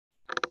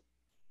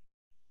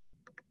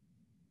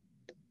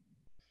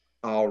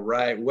All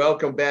right.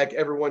 Welcome back,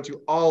 everyone,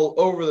 to All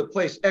Over the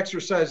Place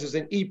Exercises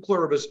in E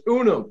Pluribus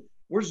Unum.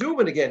 We're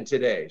Zooming again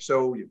today.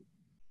 So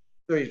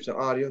there'll be some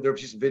audio, there'll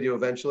be some video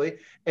eventually.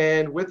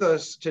 And with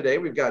us today,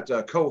 we've got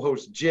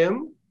co-host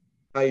Jim.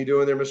 How you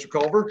doing there, Mr.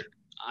 Culver?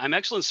 I'm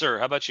excellent, sir.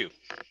 How about you?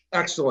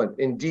 Excellent.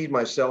 Indeed,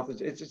 myself.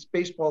 It's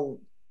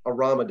baseball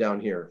arama down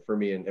here for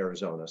me in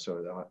Arizona.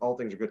 So all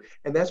things are good.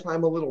 And that's why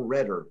I'm a little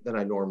redder than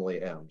I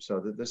normally am.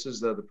 So this is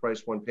the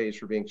price one pays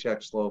for being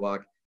Czech,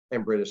 Slovak,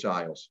 and British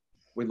Isles.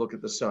 We look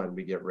at the sun,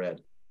 we get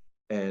red.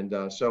 And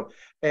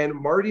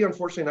Marty,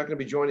 unfortunately, not going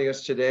to be joining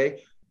us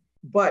today,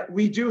 but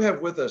we do have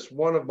with us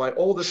one of my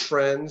oldest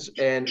friends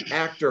and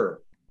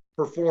actor,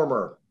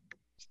 performer,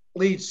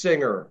 lead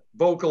singer,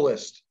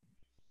 vocalist.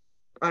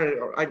 I don't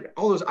know,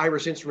 all those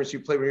Irish instruments you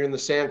play when you're in the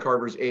sand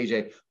carvers,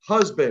 AJ,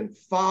 husband,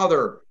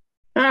 father,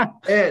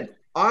 and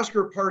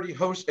Oscar party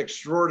host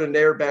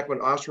extraordinaire back when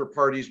Oscar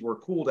parties were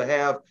cool to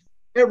have.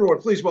 Everyone,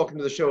 please welcome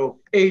to the show,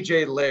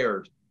 AJ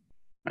Laird.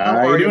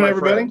 How are you doing,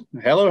 everybody?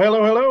 Friend?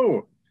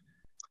 Hello.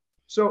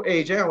 So,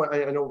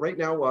 AJ, I know right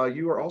now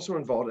you are also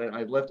involved, and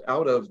I left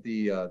out of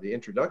the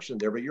introduction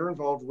there, but you're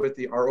involved with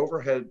our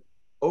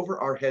Over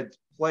Our Head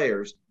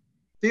Players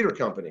theater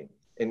company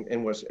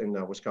in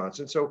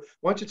Wisconsin. So,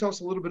 why don't you tell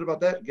us a little bit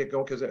about that? Get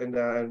going,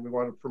 and we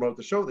want to promote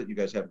the show that you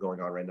guys have going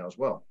on right now as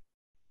well.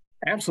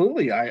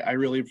 Absolutely, I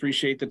really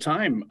appreciate the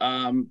time.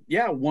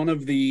 One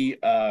of the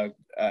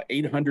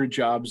 800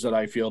 jobs that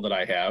I feel that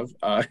I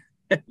have.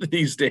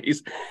 These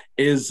days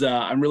is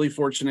I'm really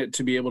fortunate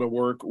to be able to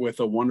work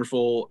with a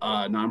wonderful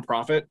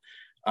nonprofit.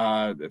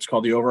 It's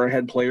called the Over Our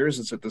Head Players.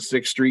 It's at the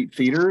 6th Street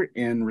Theater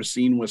in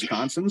Racine,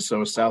 Wisconsin.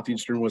 So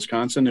southeastern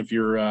Wisconsin, if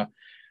you're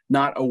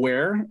not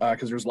aware,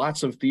 because there's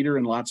lots of theater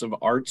and lots of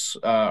arts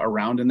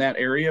around in that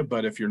area.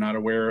 But if you're not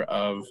aware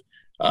of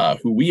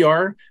who we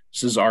are,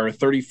 this is our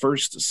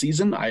 31st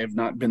season. I have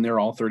not been there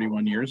all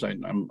 31 years.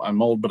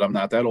 I'm old, but I'm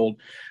not that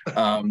old.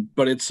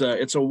 But it's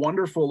a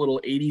wonderful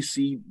little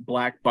 80-seat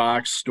black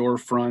box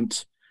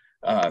storefront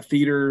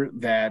theater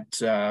that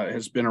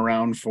has been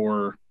around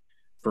for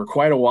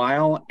quite a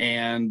while,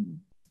 and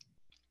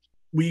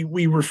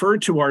we refer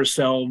to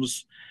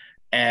ourselves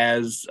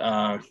as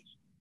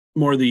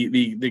more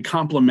the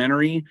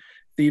complementary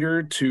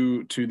theater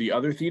to the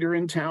other theater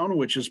in town,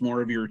 which is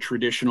more of your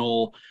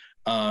traditional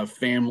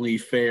family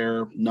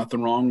fare.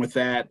 Nothing wrong with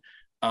that.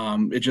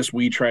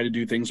 We try to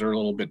do things that are a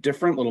little bit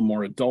different, a little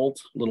more adult,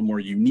 a little more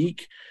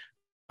unique.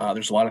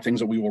 There's a lot of things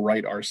that we will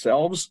write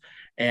ourselves,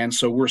 and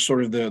so we're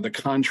sort of the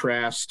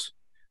contrast,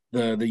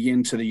 the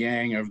yin to the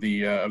yang of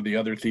the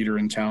other theater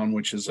in town,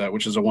 which is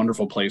a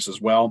wonderful place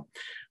as well.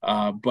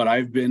 But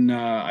I've been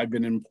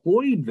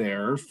employed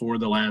there for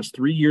the last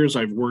 3 years.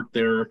 I've worked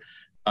there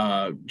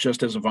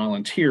just as a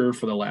volunteer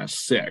for the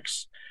last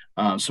 6.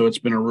 So it's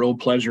been a real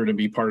pleasure to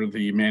be part of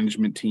the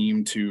management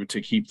team to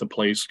keep the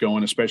place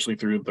going, especially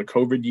through the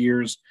COVID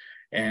years.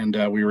 And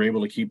we were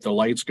able to keep the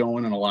lights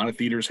going, and a lot of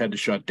theaters had to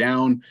shut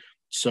down.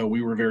 So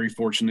we were very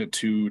fortunate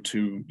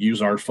to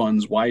use our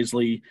funds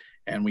wisely,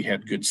 and we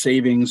had good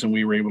savings, and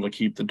we were able to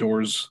keep the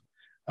doors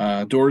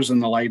and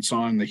the lights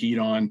on, the heat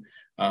on.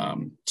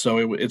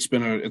 So it's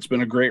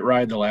been a great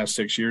ride the last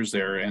 6 years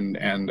there,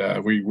 and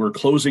we're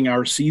closing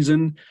our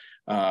season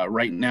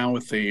right now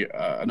with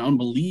an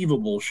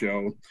unbelievable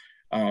show.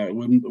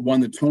 Won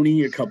the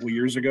Tony a couple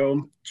years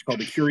ago. It's called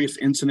The Curious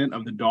Incident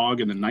of the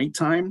Dog in the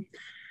Nighttime.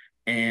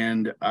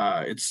 And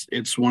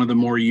it's one of the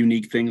more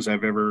unique things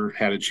I've ever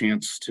had a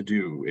chance to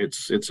do.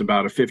 It's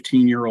about a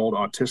 15-year-old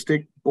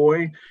autistic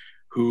boy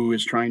who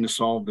is trying to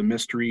solve the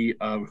mystery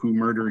of who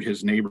murdered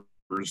his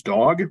neighbor's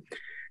dog.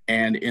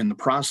 And in the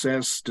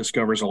process,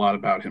 discovers a lot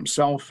about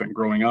himself and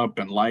growing up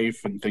and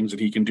life and things that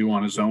he can do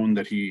on his own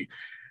that he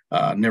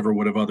never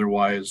would have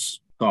otherwise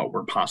thought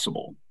were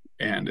possible.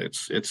 And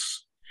it's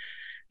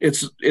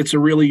a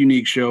really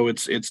unique show.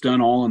 It's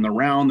done all in the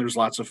round. There's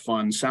lots of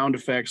fun sound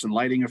effects and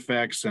lighting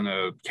effects, and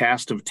a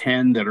cast of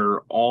 10 that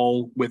are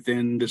all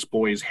within this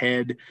boy's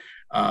head,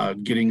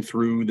 getting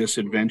through this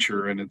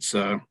adventure. And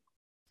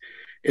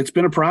it's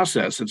been a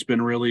process. It's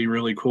been really,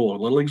 really cool.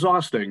 A little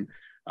exhausting,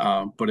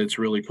 but it's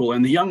really cool.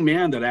 And the young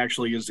man that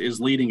actually is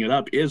leading it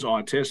up is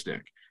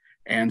autistic.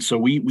 And so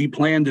we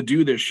planned to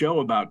do this show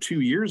about 2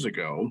 years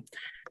ago,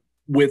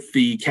 with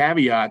the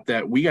caveat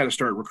that we got to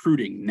start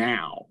recruiting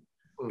now,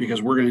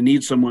 because we're going to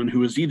need someone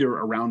who is either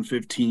around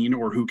 15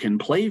 or who can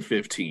play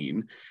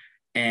 15.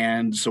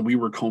 And so we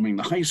were combing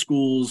the high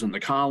schools and the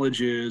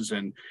colleges,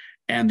 and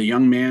the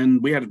young man,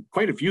 we had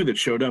quite a few that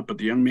showed up, but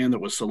the young man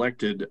that was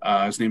selected,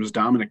 his name is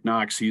Dominic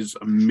Knox. He's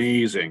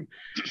amazing.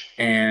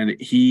 And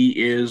he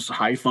is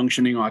high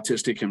functioning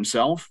autistic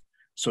himself.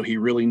 So he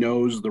really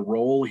knows the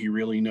role. He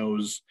really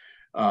knows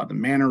the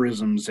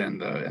mannerisms and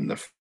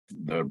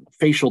the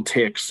facial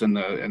tics and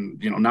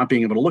not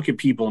being able to look at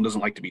people and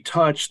doesn't like to be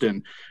touched,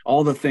 and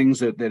all the things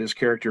that his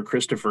character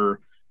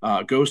Christopher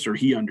goes through,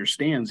 he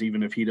understands,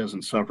 even if he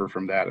doesn't suffer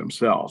from that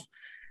himself.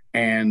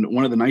 And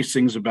one of the nice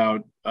things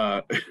about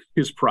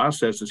his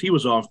process is he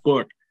was off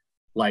book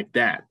like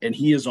that, and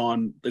he is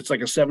on, it's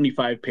like a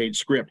 75-page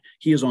script.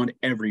 He is on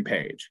every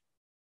page.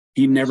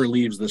 He never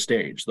leaves the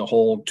stage the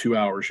whole 2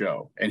 hour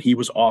show, and he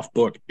was off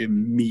book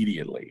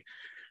immediately.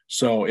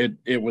 So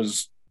it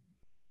was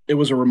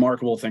a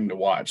remarkable thing to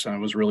watch, and I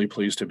was really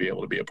pleased to be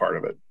able to be a part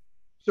of it.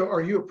 So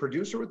are you a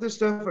producer with this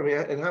stuff? I mean,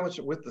 and how much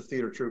with the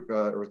theater troupe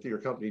or theater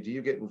company do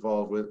you get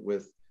involved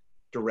with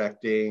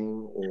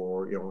directing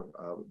or,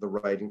 the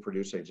writing,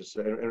 producing? Just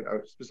and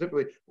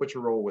specifically, what's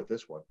your role with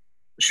this one?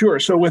 Sure.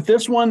 So with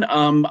this one,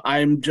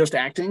 I'm just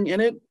acting in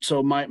it.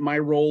 So my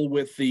role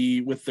with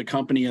the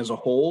company as a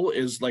whole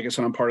is, like I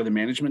said, I'm part of the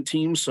management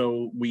team.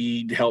 So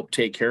we help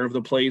take care of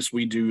the place.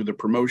 We do the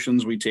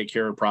promotions. We take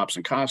care of props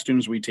and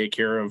costumes. We take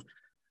care of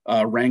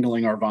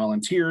wrangling our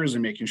volunteers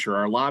and making sure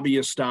our lobby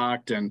is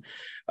stocked, and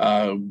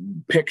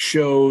pick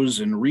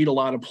shows and read a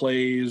lot of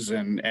plays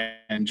and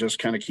just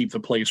kind of keep the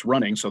place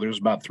running. So there's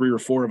about 3 or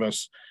 4 of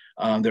us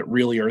that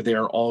really are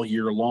there all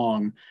year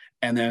long.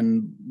 And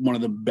then one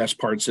of the best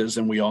parts is,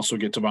 and we also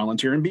get to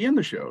volunteer and be in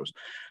the shows.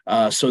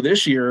 So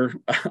this year,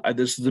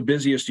 this is the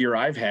busiest year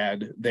I've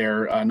had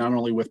there, not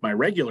only with my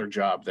regular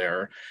job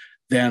there,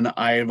 then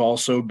I've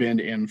also been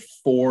in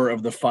 4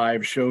 of the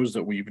 5 shows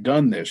that we've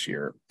done this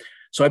year.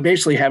 So I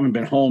basically haven't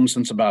been home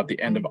since about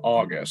the end of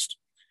August.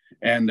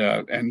 And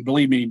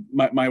believe me,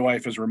 my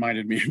wife has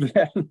reminded me of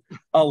that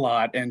a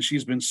lot. And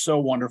she's been so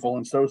wonderful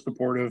and so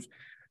supportive.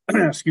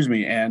 Excuse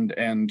me.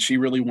 And she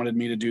really wanted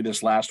me to do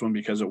this last one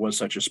because it was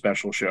such a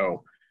special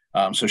show.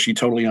 So she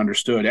totally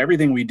understood.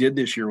 Everything we did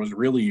this year was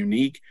really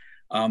unique.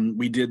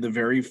 We did the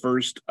very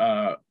first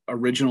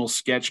original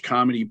sketch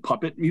comedy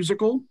puppet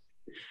musical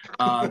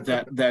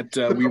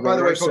that we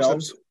wrote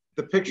ourselves. Folks,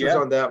 the pictures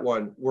on that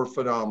one were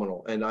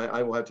phenomenal, and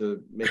I will have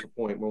to make a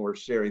point when we're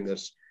sharing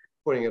this,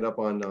 putting it up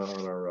on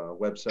our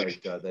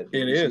website. That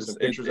it is some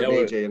pictures of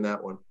AJ in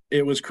that one.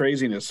 It was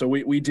craziness. So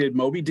we did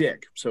Moby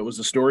Dick. So it was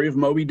the story of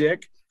Moby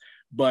Dick,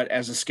 but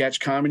as a sketch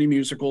comedy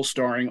musical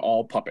starring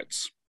all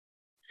puppets,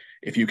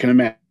 if you can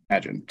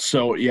imagine.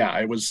 So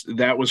yeah,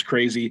 that was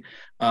crazy.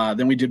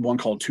 Then we did one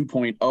called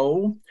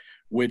 2.0,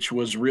 which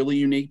was really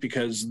unique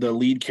because the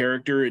lead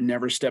character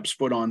never steps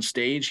foot on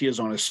stage. He is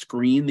on a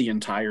screen the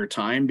entire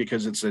time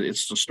because it's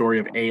the story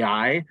of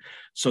AI.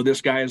 So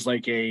this guy is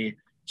like a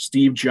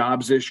Steve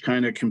Jobs-ish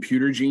kind of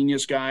computer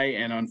genius guy,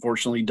 and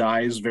unfortunately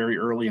dies very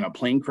early in a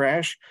plane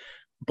crash.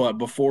 But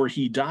before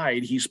he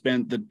died, he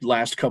spent the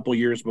last couple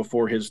years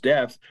before his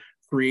death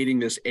creating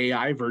this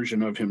AI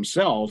version of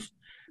himself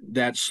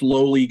that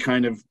slowly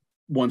kind of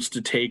wants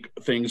to take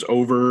things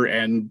over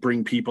and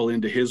bring people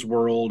into his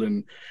world.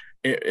 And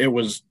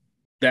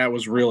that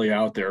was really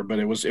out there, but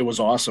it was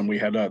awesome. We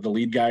had the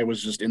lead guy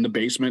was just in the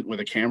basement with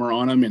a camera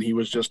on him, and he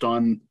was just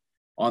on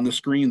the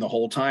screen the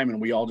whole time,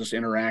 and we all just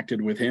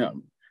interacted with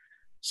him.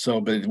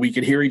 So, but we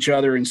could hear each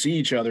other and see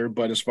each other,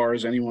 but as far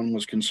as anyone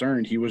was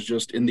concerned, he was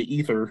just in the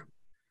ether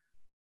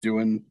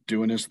doing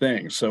his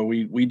thing. So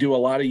we do a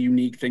lot of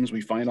unique things. We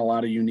find a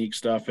lot of unique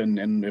stuff,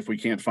 and if we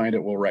can't find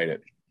it, we'll write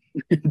it,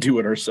 do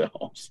it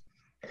ourselves.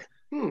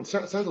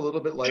 Sounds a little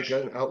bit like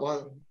an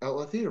outlaw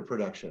theater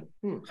production.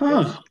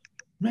 Huh.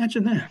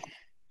 Imagine that.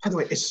 By the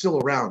way, it's still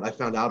around. I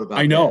found out about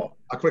it. I know.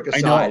 A quick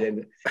aside,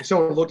 and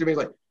someone looked at me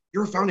like,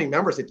 "You're a founding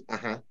member." I said,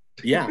 "Uh-huh."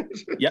 Yeah.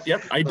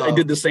 Yep. I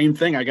did the same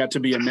thing. I got to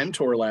be a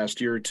mentor last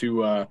year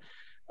to a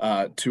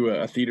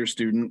theater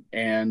student,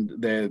 and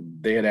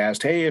they had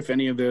asked, "Hey, if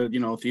any of the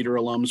theater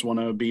alums want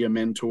to be a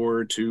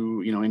mentor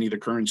to any of the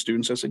current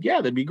students." I said, "Yeah,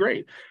 that'd be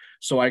great."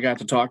 So I got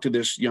to talk to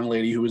this young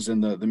lady who was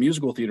in the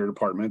musical theater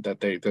department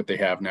that they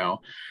have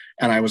now.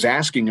 And I was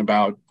asking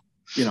about,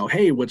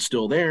 hey, what's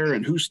still there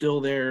and who's still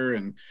there?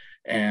 And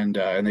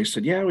they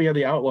said, yeah, we have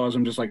the Outlaws.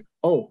 I'm just like,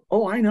 oh,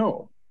 I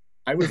know.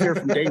 I was there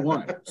from day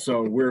one.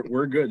 So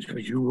we're good.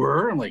 Like, you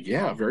were? I'm like,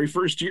 yeah, very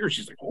first year.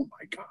 She's like, oh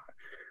my God.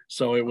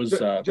 So it was,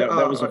 that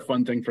was a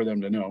fun thing for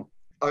them to know.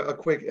 A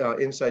quick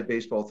inside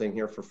baseball thing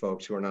here for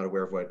folks who are not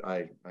aware of what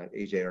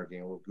AJ are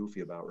getting a little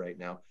goofy about right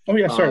now. Oh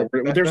yeah, sorry.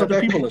 There's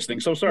other people listening,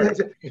 so sorry.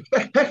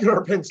 Back in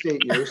our Penn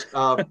State years,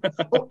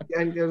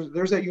 and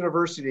there's that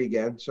university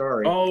again.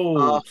 Sorry.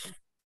 Oh,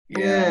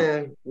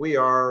 yeah, we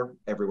are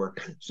everywhere.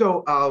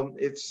 So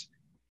it's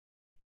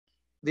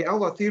the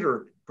Outlaw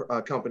Theater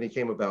Company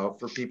came about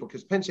for people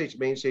because Penn State's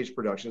main stage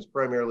productions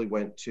primarily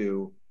went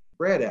to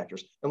grad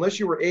actors, unless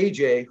you were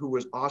AJ, who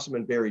was awesome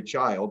in Buried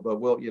Child,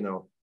 but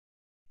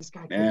this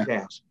guy kicks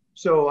ass.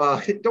 So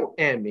don't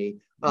and me.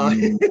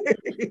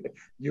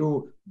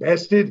 You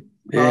bested.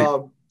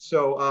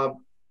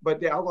 But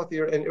the Outlaw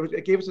Theater, and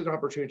it gave us an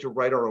opportunity to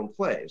write our own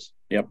plays.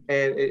 Yep.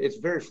 And it's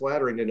very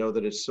flattering to know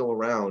that it's still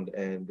around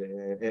and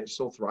it's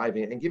still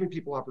thriving and giving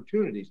people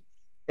opportunities.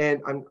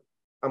 And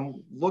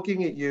I'm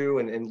looking at you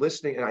and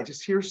listening, and I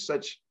just hear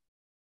such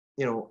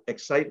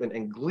excitement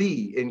and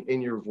glee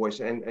in your voice.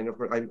 And of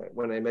course,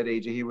 when I met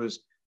AJ,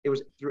 it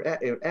was through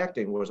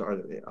acting was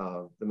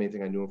the main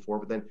thing I knew him for,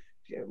 but then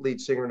lead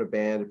singer in a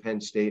band at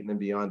Penn State and then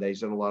beyond that.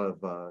 He's done a lot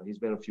of, he's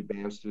been in a few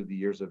bands through the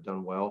years that have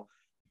done well.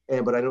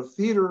 But I know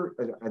theater,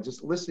 and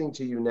just listening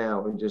to you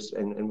now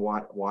and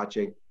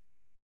watching,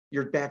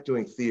 you're back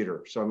doing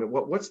theater. So I mean,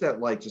 what's that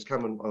like? Just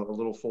coming a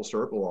little full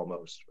circle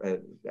almost,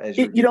 as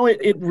it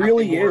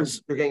really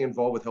is. You're getting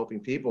involved with helping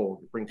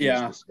people bring things to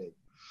Yeah, the state.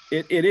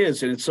 it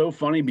is, and it's so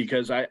funny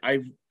because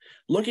I've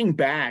looking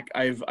back,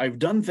 I've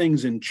done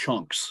things in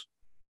chunks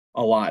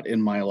a lot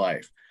in my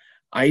life.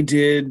 I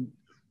did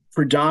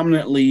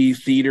predominantly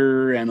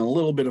theater and a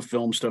little bit of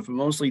film stuff, but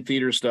mostly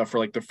theater stuff for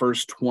like the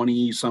first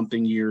 20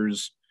 something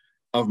years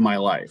of my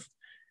life.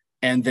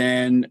 And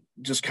then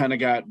just kind of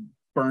got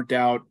burnt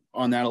out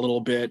on that a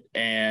little bit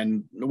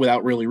and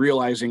without really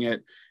realizing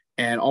it,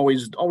 and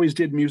always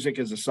did music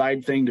as a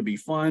side thing to be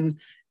fun.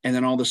 And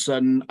then all of a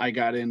sudden I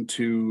got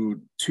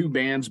into two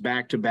bands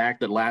back to back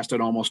that lasted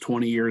almost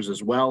 20 years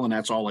as well. And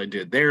that's all I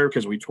did there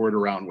because we toured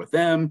around with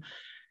them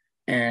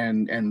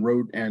and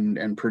wrote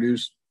and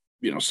produced,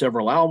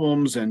 several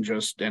albums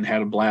and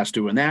had a blast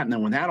doing that. And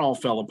then when that all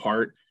fell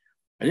apart,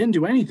 I didn't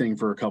do anything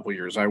for a couple of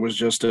years. I was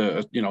just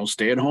a,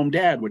 stay-at-home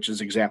dad, which is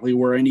exactly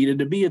where I needed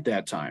to be at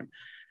that time.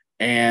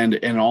 And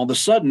all of a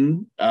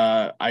sudden,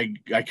 I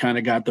kind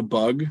of got the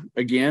bug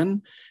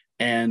again.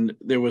 And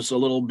there was a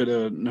little bit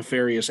of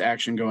nefarious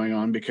action going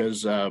on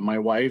because my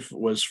wife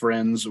was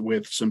friends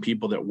with some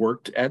people that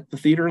worked at the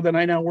theater that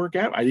I now work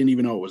at. I didn't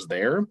even know it was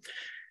there.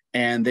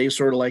 And they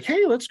sort of like,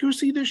 hey, let's go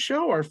see this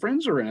show. Our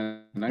friends are in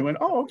it. And I went,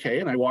 oh, okay.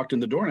 And I walked in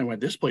the door and I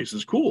went, this place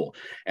is cool.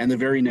 And the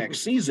very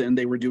next season,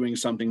 they were doing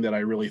something that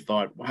I really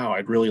thought, wow,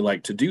 I'd really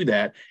like to do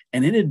that.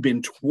 And it had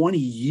been 20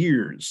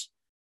 years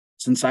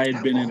since I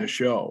had been in a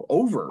show.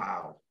 Over.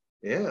 Wow.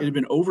 Yeah. It had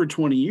been over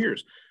 20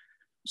 years.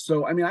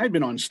 So, I mean, I had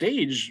been on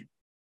stage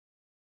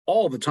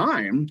all the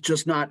time,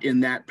 just not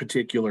in that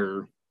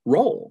particular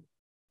role.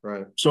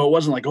 Right. So it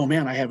wasn't like, oh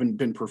man, I haven't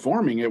been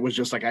performing. It was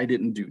just like, I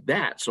didn't do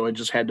that. So I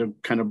just had to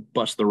kind of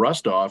bust the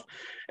rust off.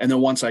 And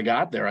then once I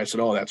got there, I said,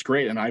 oh, that's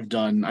great. And I've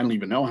done, I don't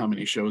even know how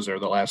many shows there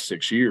the last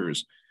 6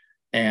 years.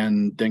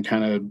 And then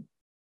kind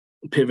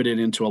of pivoted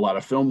into a lot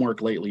of film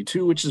work lately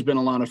too, which has been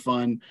a lot of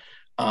fun.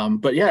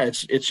 But yeah,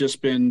 it's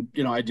just been,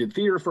 I did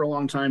theater for a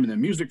long time and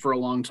then music for a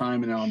long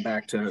time. And now I'm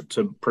back to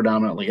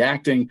predominantly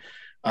acting.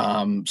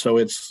 So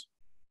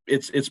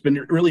it's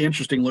been really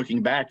interesting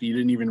looking back. You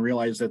didn't even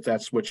realize that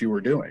that's what you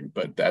were doing,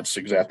 but that's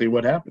exactly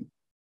what happened.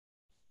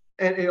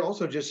 And it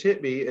also just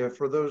hit me,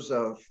 for those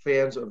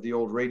fans of the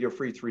old Radio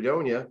Free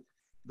Fredonia,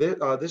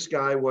 this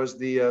guy was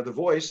the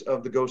voice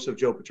of the ghost of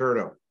Joe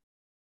Paterno.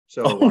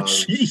 So,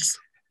 jeez.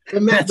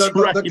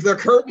 The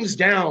curtain's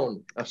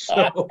down.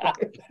 So.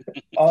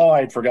 Oh,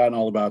 I'd forgotten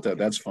all about that.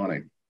 That's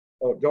funny.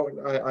 Oh,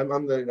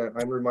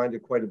 I'm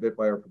reminded quite a bit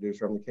by our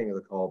producer. I'm the king of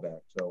the callback.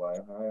 So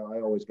I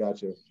always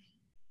got you.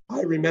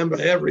 I remember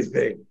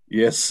everything.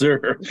 Yes,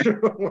 sir.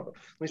 At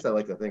least I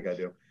like to think I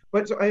do.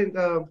 But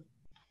so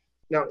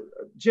now,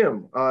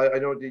 Jim, I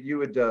know that you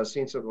had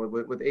seen something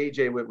with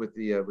AJ with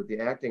the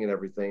acting and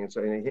everything, and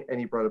so and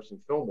he brought up some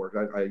film work.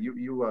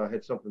 You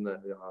had something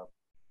that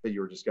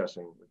you were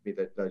discussing with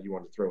me that you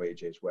wanted to throw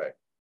AJ's way.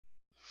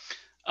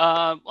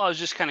 Well, I was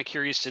just kind of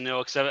curious to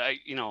know because I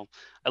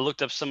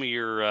looked up some of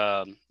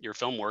your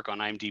film work on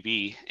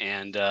IMDb,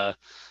 and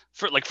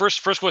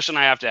first question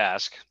I have to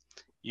ask.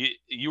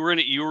 You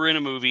were in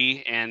a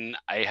movie, and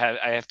I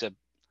have to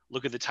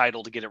look at the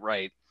title to get it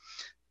right.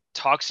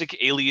 Toxic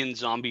Alien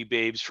Zombie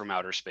Babes from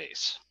Outer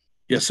Space.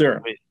 Yes,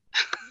 sir.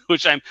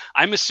 Which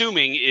I'm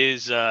assuming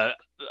is a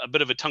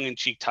bit of a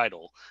tongue-in-cheek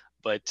title,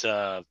 but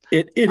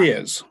it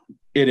is.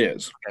 Okay.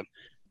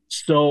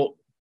 So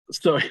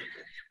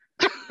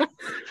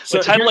a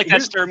title like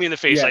that stared me in the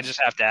face. Yes. I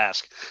just have to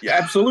ask. Yeah,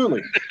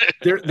 absolutely.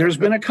 There's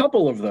been a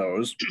couple of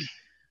those.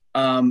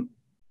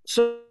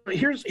 So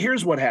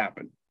here's what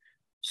happened.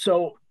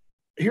 So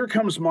here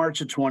comes March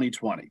of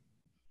 2020.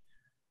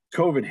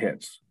 COVID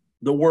hits.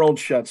 The world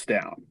shuts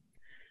down,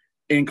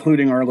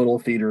 including our little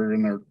theater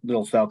in our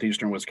little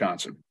southeastern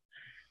Wisconsin.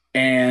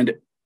 And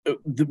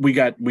we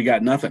got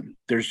nothing.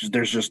 There's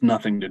just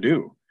nothing to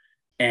do.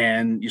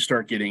 And you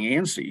start getting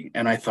antsy.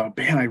 And I thought,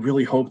 man, I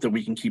really hope that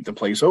we can keep the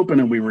place open.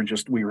 And we were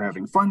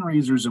having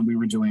fundraisers and we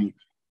were doing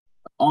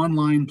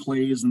online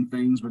plays and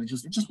things, but it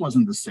just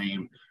wasn't the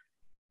same.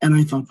 And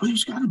I thought, well,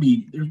 there's got to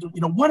be,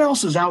 what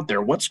else is out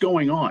there? What's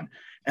going on?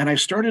 And I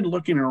started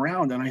looking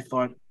around and I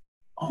thought,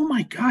 oh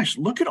my gosh,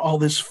 look at all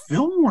this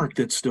film work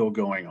that's still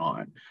going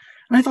on.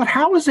 And I thought,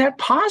 how is that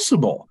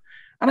possible?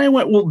 And I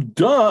went, well,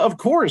 duh, of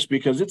course,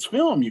 because it's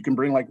film. You can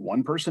bring like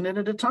one person in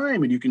at a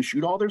time and you can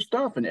shoot all their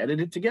stuff and edit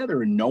it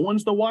together and no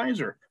one's the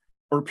wiser.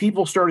 Or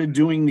people started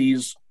doing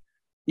these,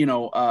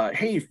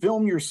 hey,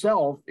 film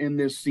yourself in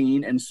this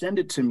scene and send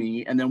it to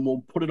me and then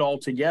we'll put it all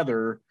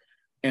together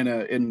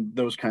in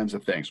those kinds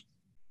of things.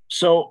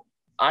 So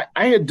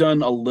I had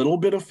done a little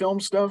bit of film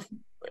stuff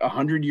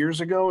 100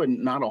 years ago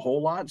and not a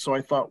whole lot. So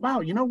I thought,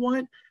 wow, you know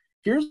what?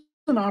 Here's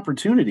an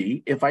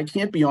opportunity. If I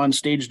can't be on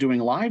stage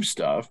doing live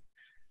stuff,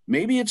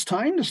 maybe it's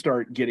time to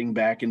start getting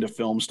back into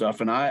film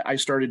stuff. And I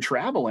started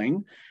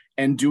traveling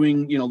and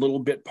doing, little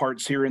bit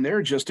parts here and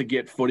there just to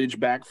get footage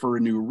back for a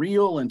new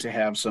reel and to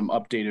have some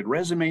updated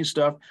resume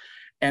stuff.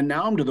 And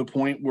now I'm to the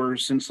point where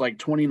since like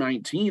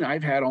 2019,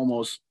 I've had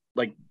almost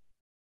like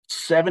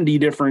 70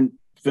 different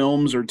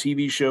films or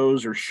TV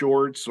shows or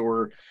shorts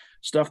or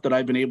stuff that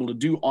I've been able to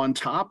do on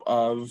top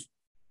of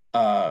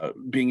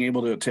being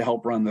able to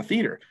help run the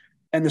theater.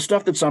 And the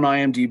stuff that's on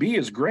IMDb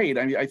is great.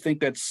 I mean, I think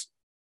that's,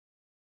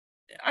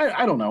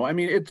 I don't know. I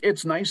mean,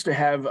 it's nice to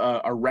have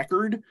a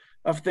record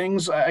of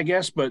things, I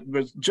guess, but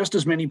just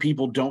as many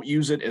people don't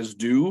use it as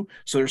do.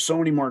 So there's so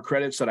many more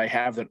credits that I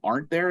have that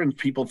aren't there. And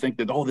people think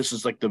that, oh, this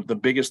is like the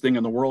biggest thing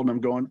in the world. And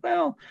I'm going,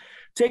 well,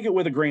 take it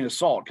with a grain of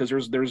salt,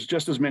 because there's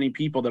just as many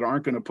people that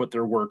aren't going to put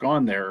their work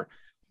on there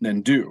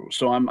than do.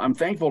 So I'm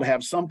thankful to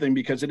have something,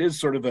 because it is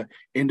sort of a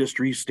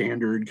industry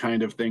standard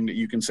kind of thing that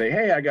you can say,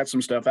 hey, I got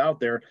some stuff out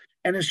there.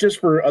 And it's just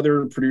for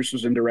other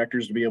producers and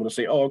directors to be able to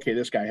say, oh, okay,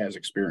 this guy has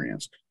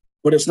experience.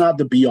 But it's not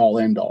the be all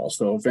end all.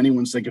 So if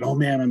anyone's thinking, oh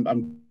man,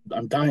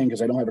 I'm dying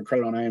because I don't have a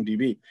credit on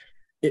IMDb,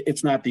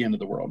 it's not the end of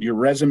the world. Your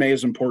resume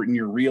is important.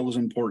 Your reel is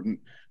important.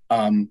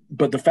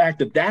 But the fact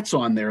that that's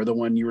on there, the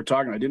one you were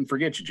talking, I didn't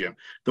forget you, Jim,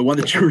 the one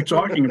that you were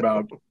talking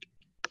about,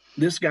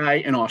 this guy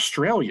in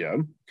Australia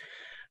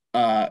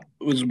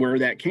was where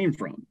that came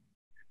from.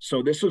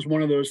 So this was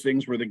one of those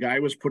things where the guy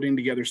was putting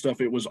together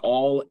stuff. It was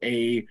all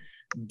a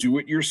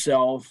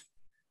do-it-yourself.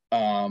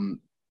 The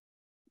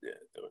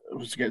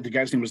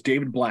guy's name was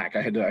David Black.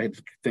 I had to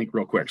think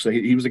real quick. So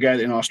he was the guy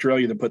in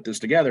Australia that put this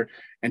together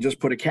and just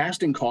put a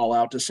casting call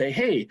out to say,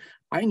 hey,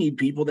 I need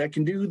people that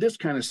can do this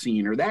kind of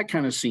scene or that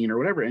kind of scene or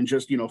whatever, and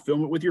just,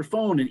 film it with your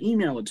phone and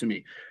email it to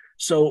me.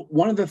 So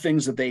one of the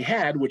things that they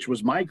had, which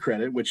was my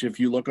credit, which if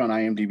you look on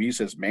IMDb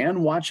says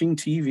man watching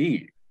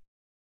TV.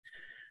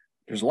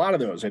 There's a lot of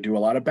those. I do a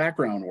lot of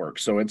background work.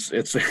 So it's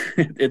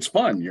it's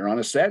fun. You're on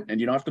a set and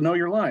you don't have to know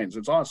your lines.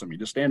 It's awesome. You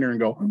just stand there and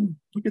go, oh,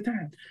 look at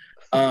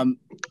that.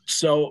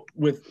 So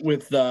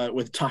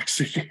with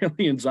toxic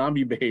alien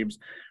zombie babes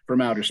from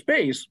outer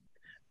space,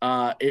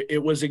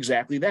 it was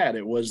exactly that.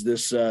 It was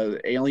this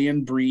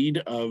alien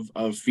breed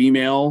of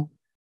female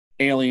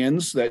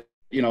aliens that,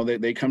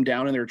 they come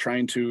down and they're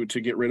trying to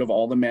get rid of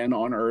all the men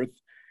on Earth.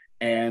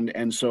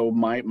 And so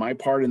my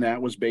part in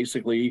that was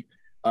basically,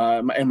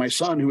 and my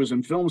son, who was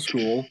in film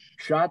school,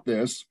 shot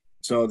this.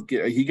 So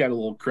he got a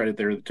little credit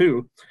there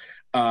too.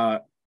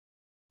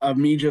 Of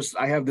me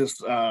I have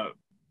this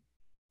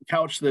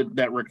couch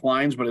that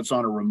reclines, but it's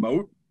on a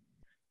remote.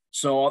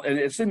 So, and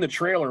it's in the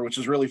trailer, which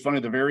is really funny.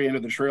 At the very end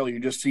of the trailer, you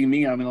just see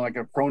me. I'm in like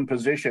a prone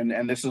position,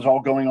 and this is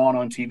all going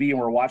on TV, and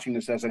we're watching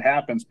this as it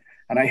happens.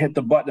 And I hit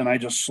the button, and I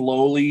just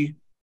slowly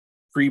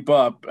creep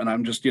up, and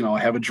I'm just, I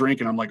have a drink,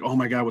 and I'm like, oh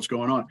my God, what's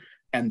going on?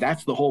 And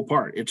that's the whole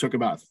part. It took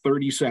about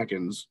 30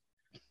 seconds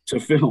to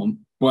film,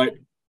 but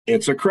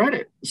it's a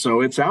credit.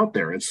 So it's out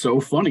there. It's so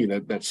funny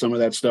that some of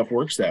that stuff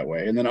works that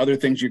way. And then other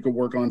things you could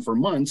work on for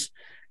months,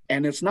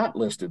 and it's not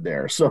listed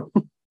there. So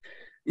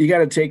you got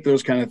to take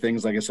those kind of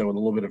things, like I said, with a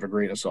little bit of a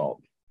grain of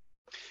salt.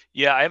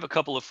 Yeah, I have a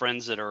couple of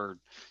friends that are,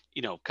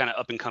 kind of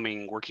up and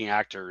coming working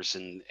actors,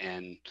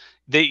 and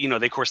they,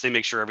 of course, they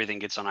make sure everything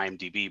gets on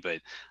IMDb, but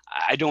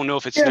I don't know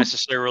if it's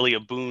necessarily a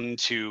boon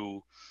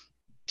to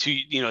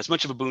as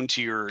much of a boon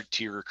to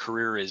your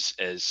career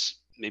as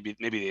maybe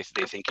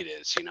they think it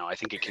is. I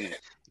think it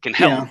can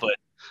help, but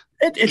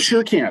it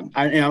sure can.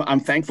 I'm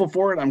thankful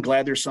for it. I'm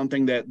glad there's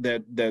something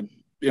that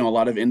a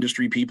lot of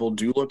industry people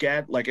do look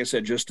at, like I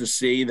said, just to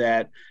see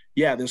that,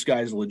 yeah, this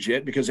guy's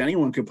legit, because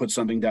anyone could put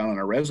something down on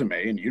a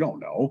resume and you don't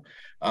know.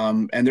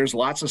 And there's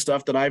lots of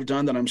stuff that I've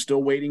done that I'm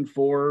still waiting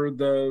for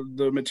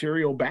the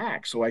material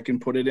back so I can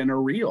put it in a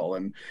reel.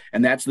 And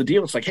that's the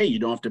deal. It's like, hey, you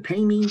don't have to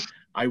pay me.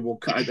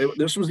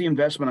 This was the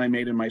investment I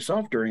made in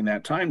myself during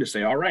that time to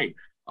say, all right,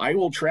 I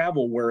will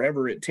travel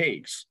wherever it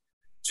takes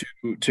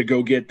to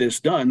go get this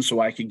done so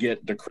I can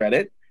get the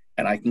credit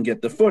and I can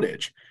get the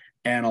footage.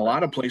 And a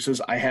lot of places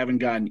I haven't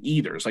gotten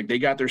either. It's like they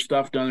got their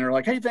stuff done. They're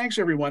like, hey, thanks,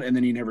 everyone. And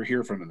then you never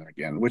hear from them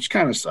again, which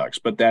kind of sucks.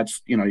 But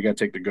that's, you got to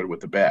take the good with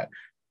the bad.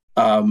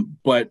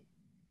 But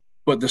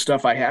the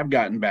stuff I have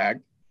gotten back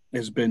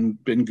has been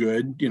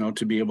good,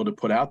 to be able to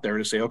put out there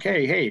to say,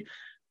 okay, hey,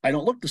 I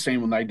don't look the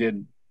same when I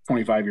did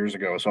 25 years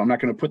ago. So I'm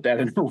not going to put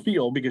that in a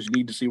reel, because you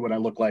need to see what I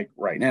look like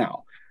right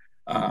now.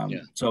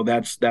 So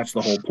that's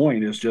the whole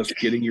point, is just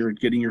getting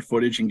your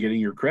footage and getting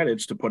your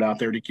credits to put out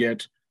there to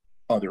get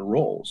other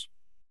roles.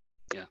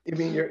 Yeah. You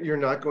mean you're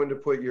not going to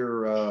put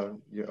your a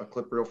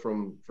clip reel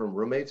from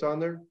Roommates on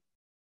there?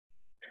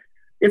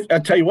 If I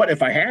tell you what,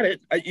 if I had it,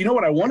 you know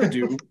what I want to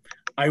do?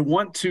 I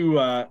want to.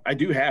 I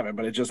do have it,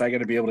 but I got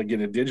to be able to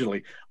get it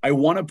digitally. I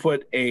want to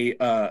put a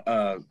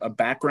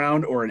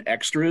background or an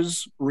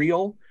extras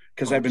reel,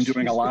 because I've been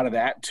doing a lot of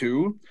that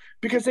too.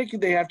 Because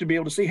they have to be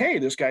able to see, hey,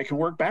 this guy can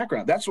work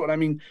background. That's what I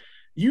mean.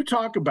 You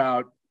talk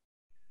about.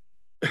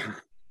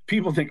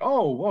 People think,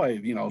 oh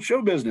boy,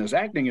 show business,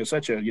 acting is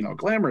such a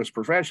glamorous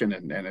profession,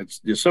 and it's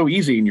just so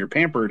easy, and you're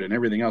pampered and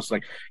everything else.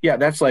 Like, yeah,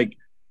 that's like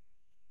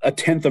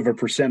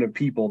 0.1% of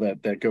people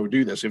that go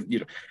do this, if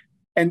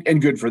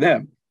and good for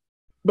them.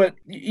 But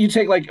you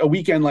take like a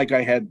weekend like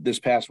I had this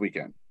past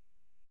weekend.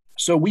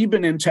 So we've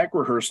been in tech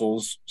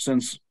rehearsals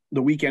since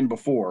the weekend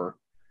before,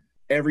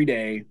 every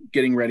day,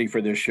 getting ready for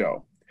this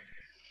show.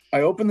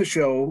 I opened the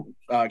show,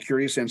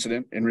 Curious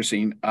Incident in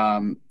Racine,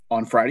 on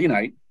Friday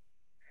night.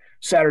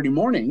 Saturday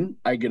morning,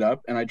 I get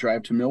up and I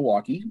drive to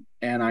Milwaukee,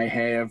 and I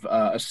have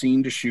a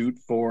scene to shoot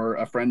for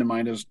a friend of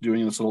mine who's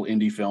doing this little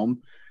indie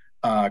film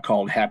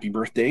called Happy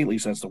Birthday. At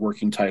least that's the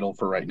working title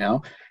for right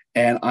now.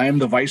 And I am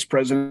the vice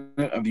president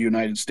of the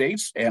United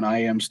States, and I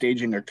am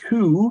staging a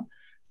coup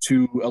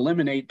to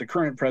eliminate the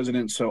current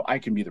president so I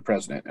can be the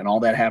president. And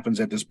all that happens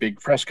at this big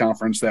press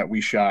conference that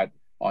we shot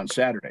on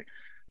Saturday.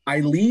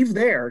 I leave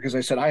there because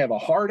I said, I have a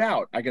hard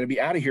out. I got to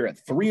be out of here at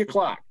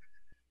 3:00.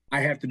 I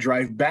have to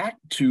drive back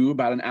to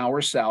about an hour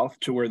south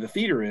to where the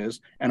theater is.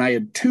 And I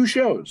had 2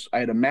 shows. I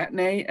had a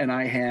matinee and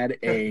I had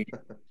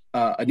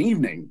an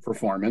evening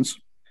performance.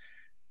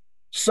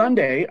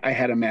 Sunday, I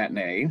had a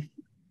matinee,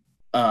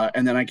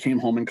 and then I came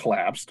home and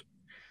collapsed.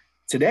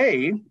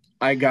 Today,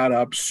 I got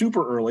up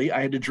super early.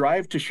 I had to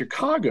drive to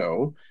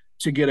Chicago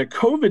to get a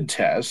COVID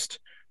test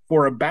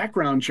for a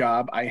background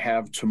job I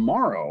have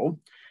tomorrow,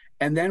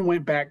 and then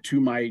went back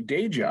to my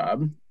day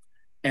job,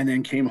 and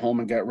then came home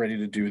and got ready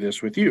to do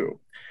this with you.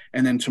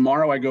 And then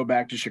tomorrow I go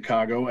back to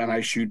Chicago and I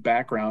shoot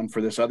background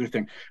for this other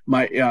thing.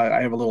 I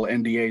have a little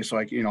NDA, so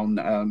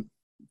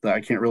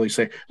I can't really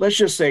say. Let's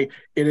just say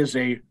it is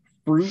a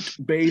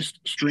fruit-based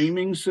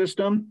streaming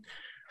system.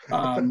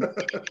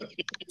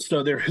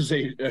 So there is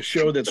a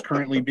show that's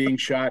currently being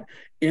shot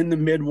in the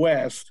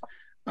Midwest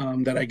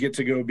that I get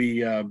to go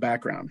be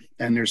background,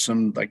 and there's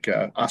some like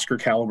Oscar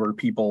caliber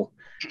people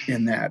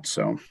in that.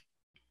 So,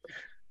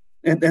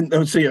 and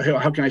let's see,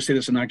 how can I say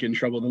this and not get in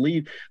trouble?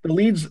 The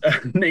lead's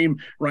name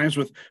rhymes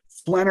with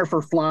Flanner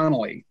for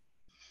Flannelly.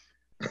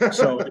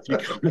 So if you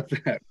go with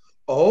that.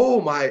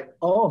 Oh my!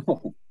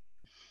 Oh,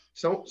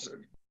 so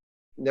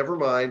never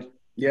mind.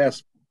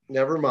 Yes.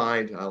 Never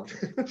mind. I'll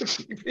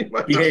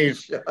behave.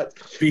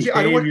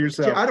 Behave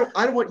yourself.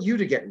 I don't want you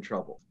to get in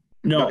trouble.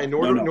 No, and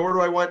nor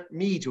do I want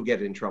me to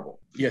get in trouble.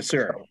 Yes,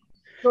 sir.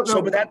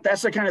 So, but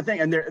that's the kind of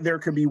thing. And there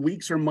could be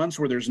weeks or months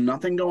where there's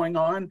nothing going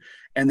on,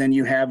 and then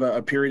you have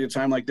a period of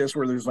time like this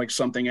where there's like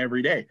something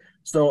every day.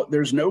 So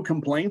there's no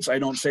complaints. I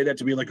don't say that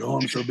to be like, oh,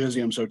 I'm so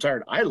busy, I'm so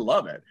tired. I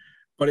love it.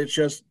 But it's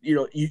just,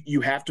 you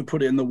have to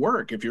put in the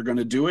work. If you're going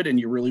to do it and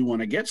you really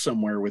want to get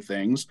somewhere with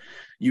things,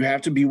 you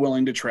have to be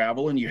willing to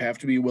travel, and you have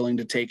to be willing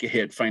to take a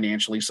hit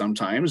financially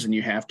sometimes. And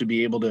you have to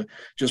be able to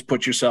just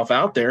put yourself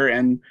out there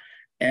and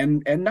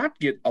not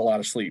get a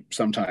lot of sleep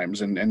sometimes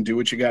and do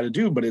what you got to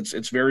do. But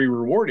it's very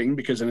rewarding,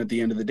 because then at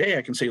the end of the day,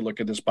 I can say, look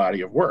at this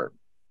body of work.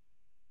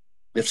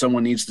 If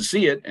someone needs to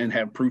see it and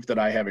have proof that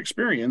I have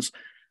experience,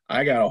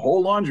 I got a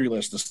whole laundry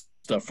list of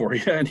stuff for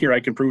you. And here I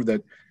can prove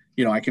that,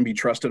 I can be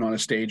trusted on a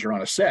stage or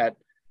on a set,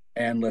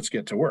 and let's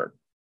get to work.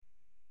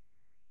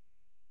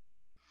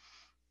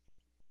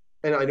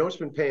 And I know it's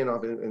been paying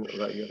off. And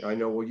I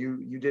know, well,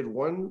 you did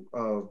one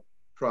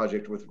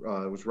project with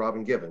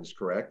Robin Givens,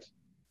 correct?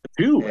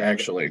 2,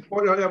 actually.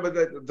 Well, no, but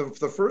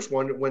the first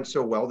one went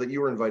so well that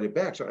you were invited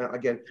back. So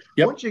again,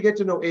 yep. Once you get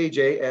to know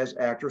AJ as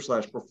actor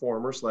 /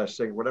 performer /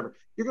 singer, whatever,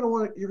 you're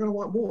gonna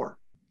want more.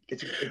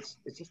 It's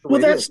just the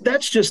way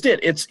that's just it.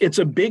 It's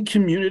a big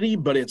community,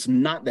 but it's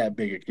not that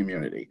big a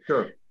community.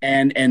 Sure.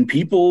 And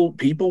people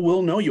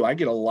will know you. I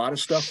get a lot of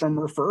stuff from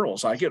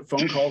referrals. I get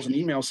phone calls and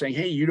emails saying,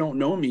 hey, you don't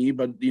know me,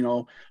 but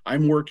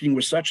I'm working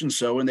with such and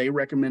so, and they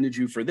recommended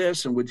you for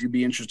this, and would you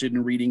be interested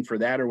in reading for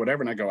that or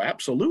whatever? And I go,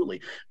 absolutely.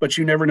 But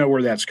you never know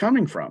where that's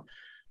coming from.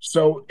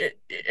 So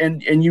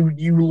and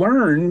you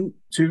learn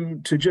to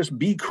just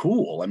be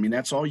cool. I mean,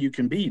 that's all you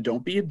can be.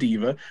 Don't be a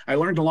diva. I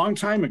learned a long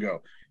time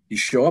ago. You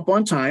show up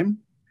on time,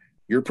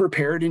 you're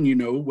prepared, and you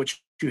know what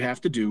you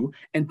have to do,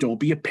 and don't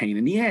be a pain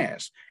in the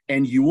ass,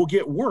 and you will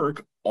get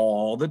work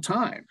all the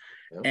time.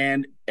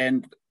 Yep.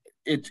 And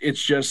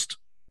it's just,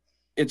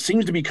 it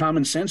seems to be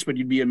common sense, but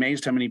you'd be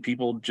amazed how many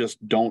people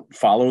just don't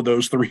follow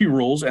those 3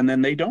 rules, and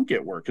then they don't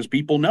get work because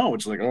people know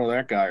it's like, oh,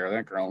 that guy or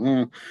that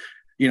girl,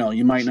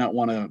 you might not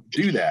want to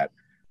do that.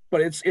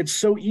 But it's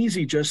so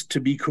easy just to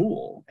be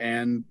cool.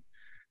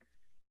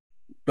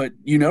 But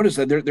you notice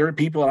that there are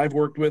people that I've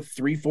worked with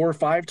 3, 4,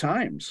 5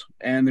 times,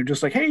 and they're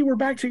just like, hey, we're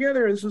back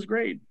together. This is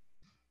great.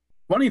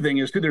 Funny thing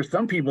is, too, there's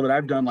some people that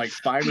I've done like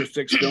 5 or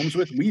 6 films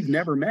with. We've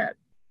never met.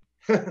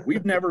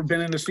 We've never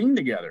been in a scene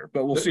together,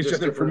 but we'll see each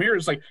other at premiere.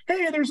 It's like,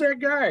 hey, there's that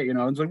guy.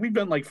 It's like we've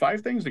done like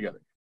 5 things together.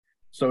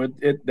 So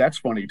that's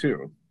funny,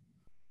 too.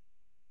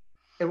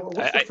 And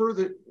what's the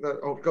further?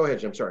 Go ahead,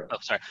 Jim. Sorry. Oh,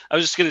 sorry. I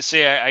was just going to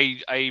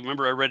say, I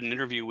remember I read an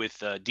interview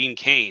with Dean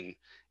Cain.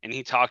 And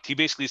he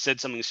basically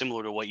said something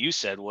similar to what you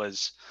said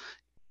was,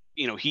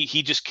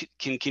 he just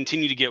can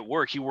continue to get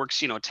work. He works,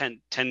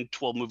 10,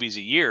 12 movies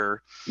a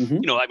year,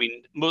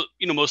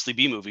 mm-hmm. Mostly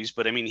B movies,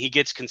 but I mean, he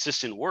gets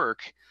consistent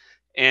work,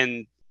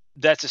 and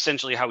that's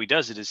essentially how he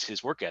does it, is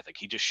his work ethic.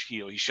 He just,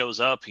 he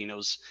shows up, he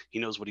knows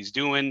what he's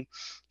doing.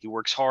 He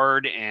works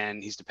hard,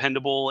 and he's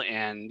dependable,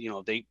 and,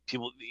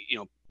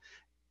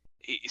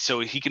 so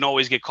he can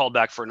always get called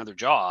back for another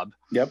job.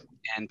 Yep.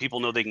 And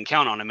people know they can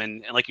count on him.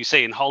 And like you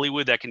say, in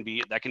Hollywood, that can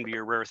be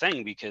a rare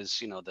thing, because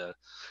the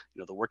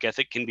work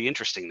ethic can be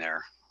interesting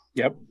there.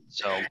 Yep.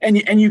 So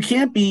and you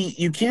can't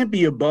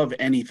be above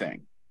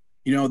anything.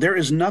 There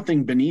is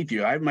nothing beneath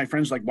you. I have my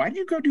friends like, why do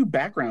you go do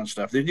background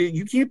stuff?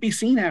 You can't be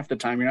seen half the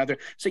time. You're not there.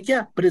 It's like,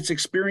 yeah, but it's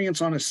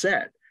experience on a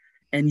set.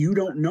 And you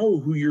don't know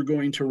who you're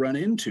going to run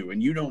into.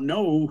 And you don't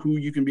know who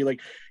you can be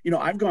like,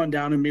 I've gone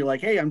down and be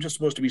like, hey, I'm just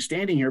supposed to be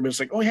standing here. But it's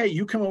like, oh, hey,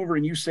 you come over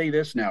and you say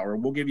this now, or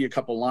we'll give you a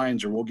couple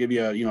lines, or we'll give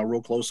you a,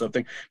 real close up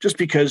thing, just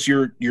because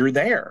you're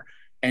there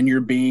and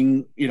you're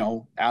being,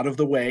 out of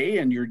the way,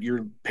 and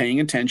you're paying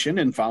attention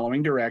and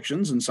following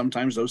directions. And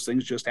sometimes those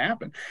things just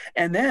happen.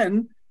 And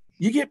then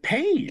you get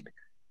paid.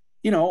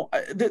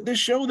 This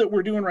show that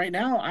we're doing right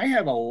now, I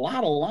have a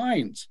lot of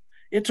lines.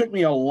 It took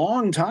me a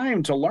long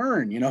time to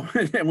learn,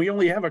 and we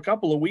only have a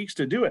couple of weeks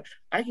to do it.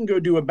 I can go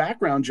do a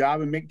background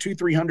job and make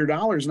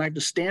 $200-300, and I have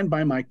to stand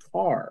by my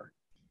car.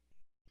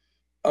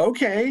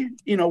 Okay,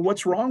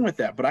 what's wrong with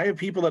that? But I have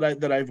people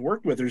that I've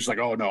worked with. They're just like,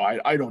 oh no,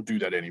 I don't do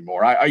that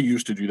anymore. I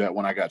used to do that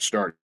when I got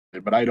started,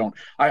 but I don't.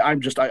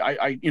 Unless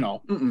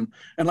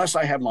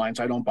I have lines,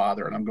 I don't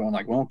bother. And I'm going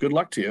like, well, good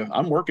luck to you.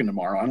 I'm working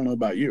tomorrow. I don't know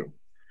about you.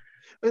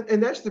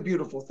 And that's the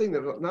beautiful thing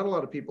that not a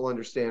lot of people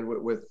understand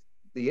with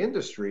the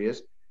industry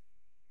is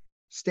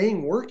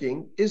staying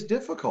working is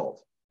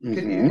difficult.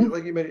 Mm-hmm.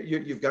 Like you mentioned,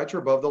 you've got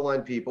your above the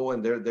line people,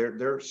 and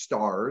they're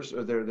stars,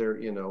 or they're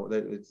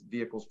it's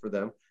vehicles for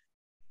them.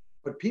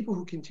 But people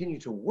who continue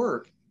to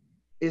work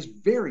is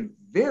very,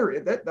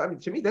 very,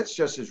 to me, that's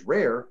just as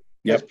rare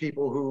as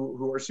people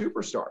who are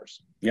superstars.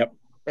 Yep.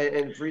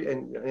 And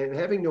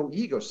having no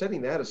ego,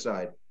 setting that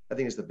aside, I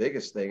think is the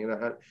biggest thing.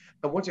 And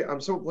once again, I'm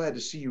so glad to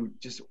see you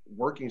just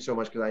working so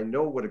much, because I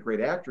know what a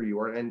great actor you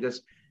are, and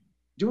just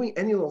doing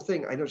any little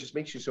thing I know just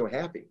makes you so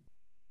happy.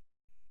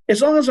 As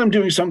long as I'm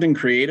doing something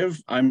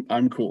creative,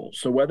 I'm cool.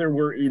 So whether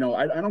we're,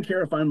 I don't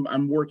care if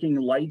I'm working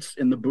lights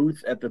in the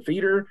booth at the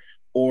theater,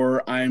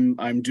 or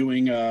I'm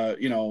doing a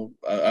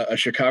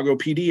Chicago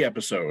PD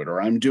episode,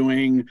 or I'm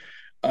doing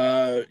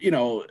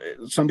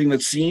something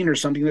that's seen or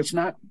something that's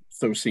not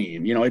so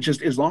seen. It's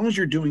just, as long as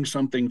you're doing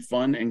something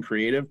fun and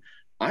creative,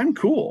 I'm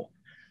cool.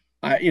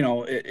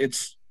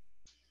 It's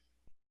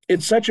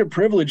such a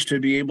privilege to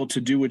be able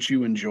to do what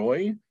you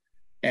enjoy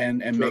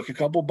and Sure. make a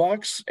couple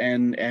bucks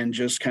and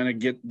just kind of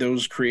get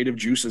those creative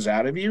juices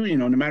out of you,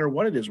 no matter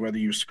what it is, whether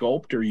you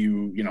sculpt or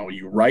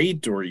you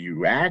write or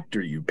you act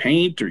or you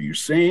paint or you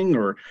sing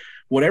or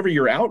whatever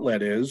your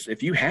outlet is.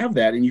 If you have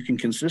that and you can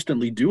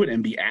consistently do it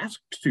and be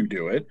asked to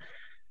do it,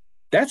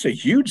 that's a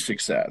huge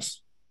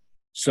success.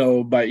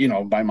 So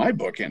by my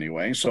book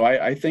anyway. So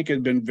I think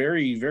I've been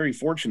very, very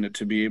fortunate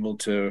to be able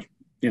to,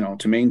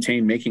 to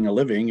maintain making a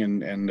living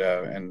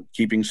and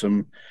keeping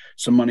some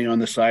money on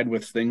the side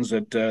with things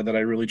that I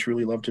really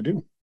truly love to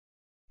do.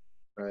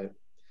 Right.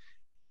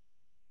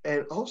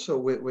 And also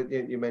with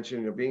you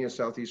mentioned, being in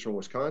southeastern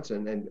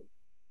Wisconsin, and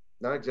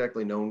not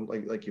exactly known,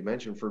 like you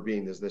mentioned, for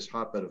being this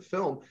hotbed of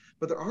film,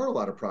 but there are a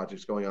lot of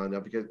projects going on now,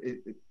 because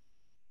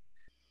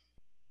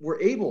we're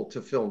able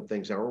to film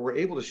things now, or we're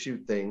able to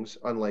shoot things,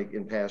 unlike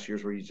in past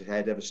years where you just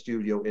had to have a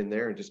studio in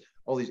there and just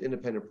all these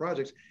independent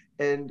projects.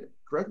 And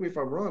correct me if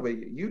I'm wrong, but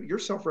you're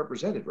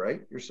self-represented,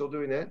 right? You're still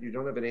doing that? You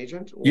don't have an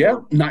agent?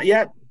 Yeah, not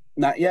yet.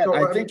 So,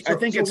 I think so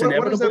it's inevitable.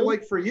 What is that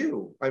like for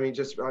you? I mean,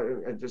 just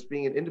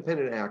being an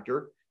independent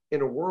actor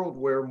in a world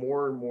where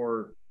more and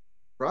more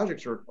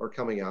projects are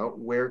coming out,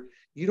 where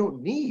you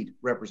don't need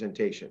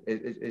representation.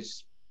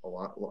 It's a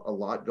lot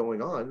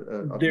going on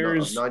of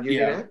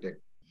non-union acting.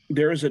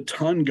 There's a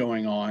ton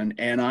going on,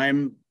 and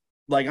I'm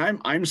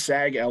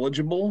SAG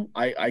eligible.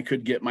 I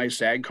could get my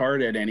SAG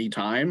card at any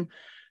time.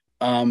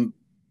 At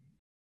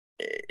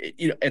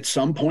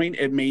some point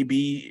it may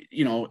be,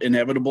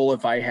 inevitable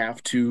if I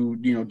have to,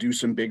 do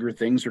some bigger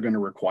things are going to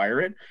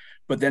require it.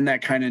 But then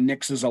that kind of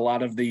nixes a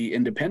lot of the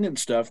independent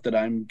stuff that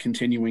I'm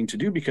continuing to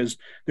do, because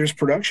there's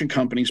production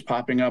companies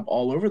popping up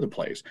all over the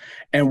place.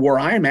 And where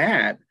I'm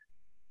at,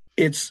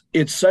 it's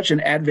such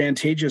an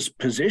advantageous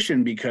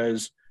position,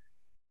 because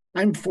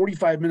I'm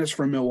 45 minutes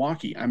from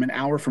Milwaukee. I'm an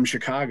hour from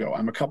Chicago.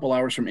 I'm a couple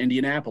hours from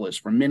Indianapolis,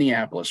 from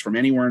Minneapolis, from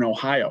anywhere in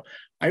Ohio.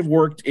 I've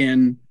worked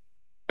in,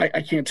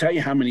 I can't tell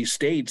you how many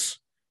states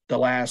the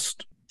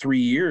last 3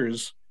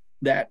 years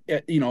that,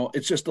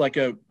 it's just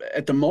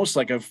at the most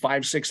like a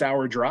 5-6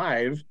 hour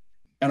drive,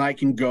 and I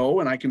can go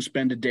and I can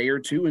spend a day or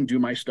two and do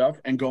my stuff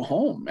and go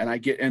home, and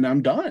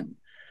I'm done,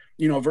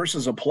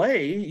 versus a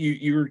play,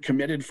 you're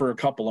committed for a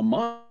couple of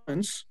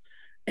months.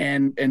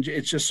 And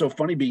it's just so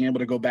funny being able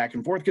to go back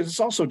and forth, because it's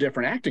also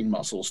different acting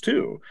muscles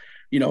too.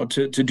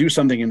 To do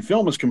something in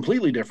film is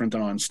completely different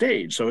than on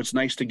stage. So it's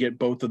nice to get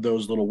both of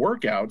those little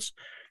workouts.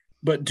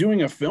 But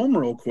doing a film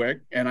real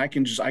quick, and I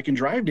can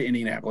drive to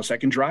Indianapolis, I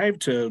can drive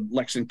to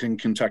Lexington,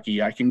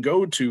 Kentucky, I can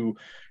go to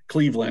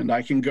Cleveland,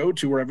 I can go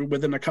to wherever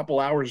within a couple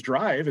hours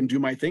drive and do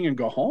my thing and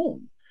go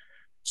home.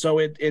 So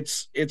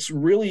it's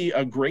really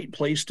a great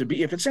place to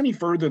be. If it's any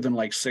further than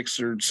like 6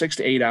 to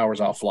 8 hours,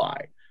 I'll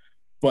fly.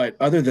 But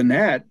other than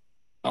that,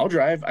 I'll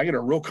drive. I got a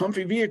real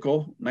comfy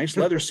vehicle, nice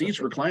leather seats,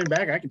 recline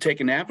back. I can take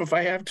a nap if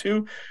I have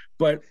to.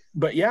 But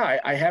yeah,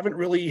 I haven't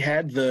really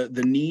had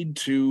the need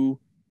to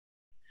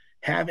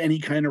have any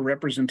kind of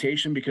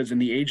representation, because in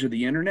the age of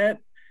the internet,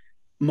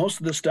 most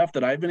of the stuff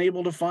that I've been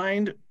able to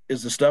find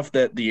is the stuff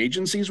that the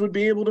agencies would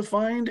be able to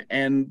find,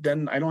 and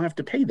then I don't have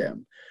to pay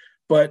them.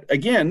 But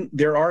again,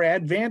 there are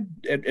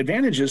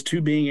advantages to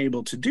being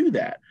able to do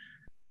that,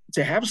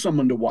 to have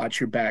someone to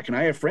watch your back. And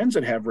I have friends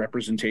that have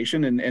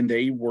representation, and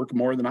they work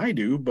more than I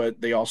do,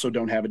 but they also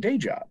don't have a day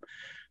job.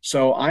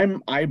 So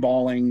I'm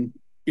eyeballing,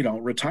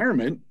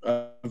 retirement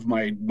of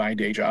my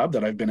day job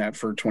that I've been at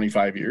for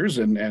 25 years,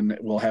 and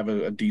will have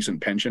a decent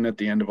pension at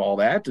the end of all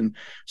that. And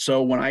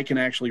so when I can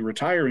actually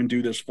retire and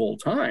do this full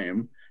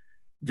time,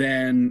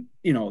 then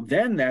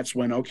that's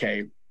when,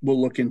 okay, we'll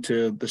look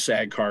into the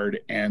SAG card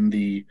and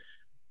the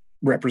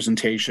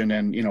representation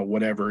and,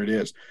 whatever it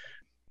is.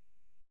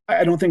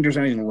 I don't think there's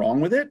anything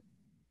wrong with it.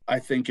 I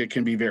think it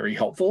can be very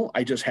helpful.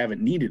 I just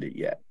haven't needed it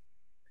yet.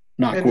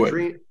 Knock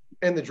wood.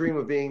 The dream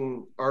of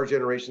being our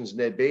generation's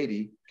Ned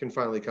Beatty can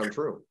finally come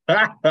true.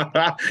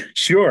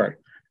 Sure.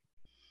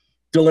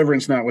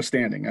 Deliverance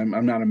notwithstanding.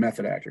 I'm not a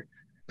method actor.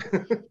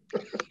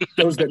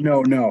 Those that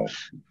know.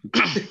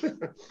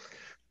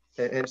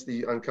 Hence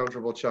the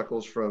uncomfortable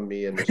chuckles from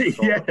me and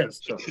Mr. Yes.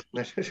 So,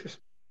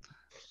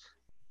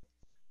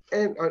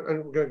 and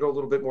I'm going to go a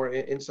little bit more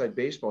inside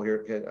baseball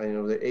here. I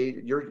know that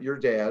your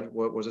dad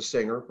was a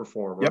singer,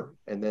 performer, yep.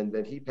 And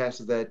then he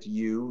passes that to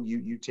you.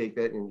 You take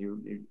that and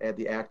you add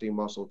the acting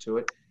muscle to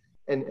it.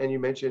 And you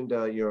mentioned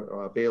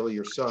Bailey,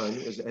 your son,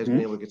 has been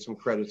able to get some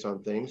credits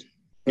on things.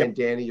 Yep. And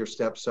Danny, your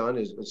stepson,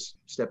 is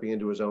stepping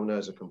into his own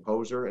as a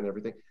composer and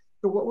everything.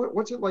 So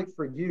what's it like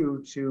for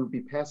you to be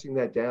passing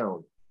that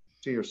down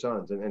to your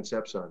sons and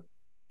stepson?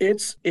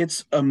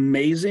 It's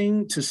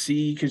amazing to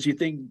see, because you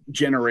think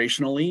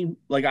generationally,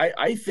 like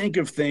I think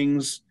of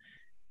things,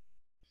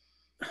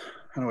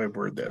 how do I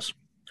word this?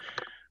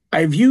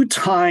 I view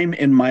time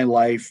in my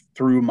life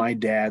through my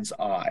dad's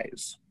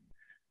eyes,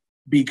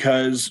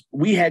 because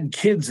we had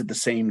kids at the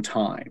same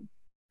time.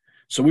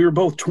 So we were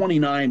both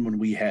 29 when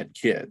we had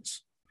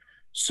kids.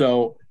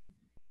 So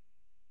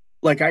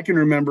like I can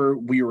remember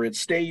we were at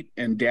state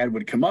and dad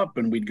would come up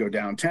and we'd go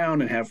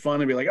downtown and have fun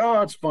and be like,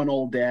 oh, it's fun,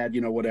 old dad,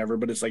 whatever.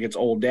 But it's like, it's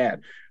old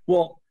dad.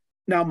 Well,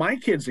 now my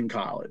kid's in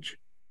college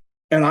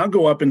and I'll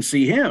go up and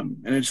see him.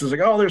 And it's just like,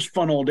 oh, there's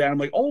fun, old dad. I'm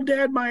like, old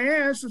dad, my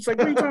ass. It's like,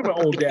 what are you talking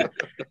about, old dad?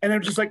 And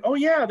I'm just like, oh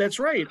yeah, that's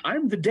right.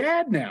 I'm the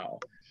dad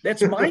now.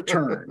 That's my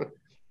turn.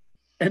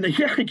 And then,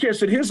 yeah, I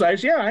guess in his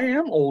eyes, yeah, I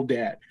am old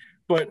dad.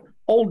 But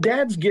old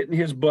dad's getting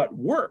his butt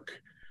work.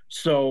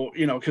 So,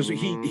 because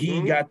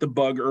he got the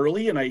bug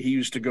early, and he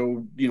used to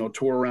go,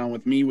 tour around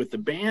with me with the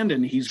band,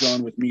 and he's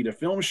gone with me to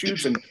film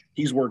shoots, and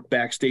he's worked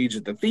backstage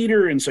at the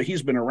theater. And so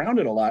he's been around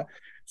it a lot.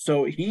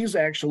 So he's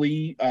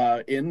actually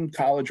in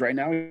college right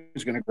now.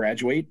 He's going to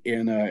graduate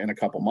in a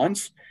couple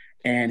months,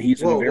 and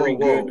he's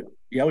good.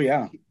 Oh,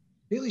 yeah.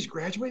 Bailey's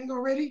graduating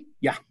already?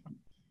 Yeah.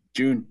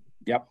 June.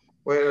 Yep.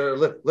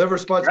 Liver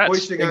spots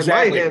hoisting on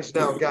my hands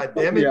now. God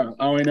damn it. Yeah.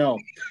 Oh, I know.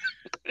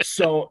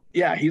 So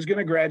yeah, he's going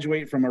to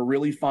graduate from a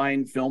really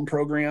fine film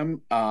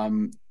program.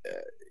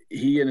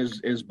 He and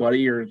his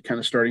buddy are kind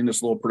of starting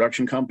this little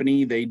production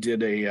company. They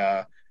did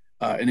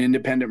an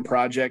independent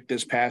project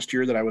this past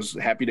year that I was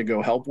happy to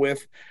go help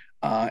with,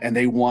 and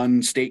they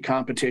won state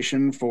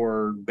competition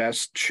for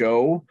best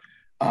show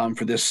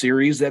for this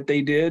series that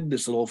they did.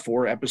 This little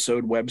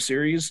 4-episode web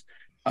series,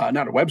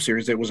 not a web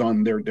series. It was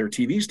on their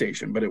TV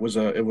station, but it was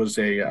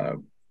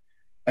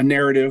a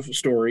narrative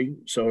story.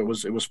 So it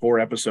was 4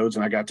 episodes,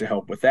 and I got to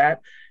help with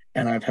that.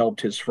 And I've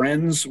helped his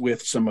friends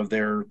with some of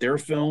their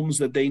films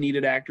that they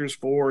needed actors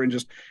for. And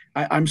just,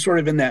 I'm sort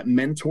of in that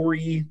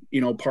mentory,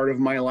 part of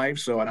my life.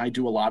 So, and I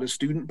do a lot of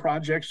student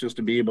projects just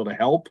to be able to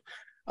help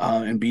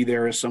and be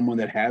there as someone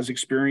that has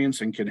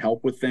experience and can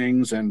help with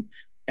things.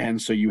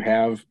 And so you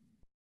have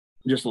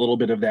just a little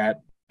bit of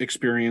that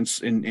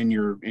experience in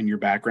your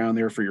background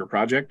there for your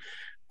project.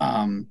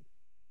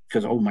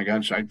 Because, oh my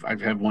gosh,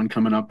 I've had one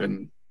coming up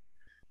in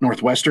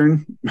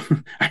Northwestern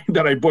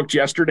that I booked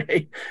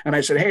yesterday. And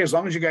I said, hey, as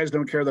long as you guys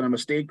don't care that I'm a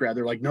state grad,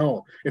 they're like,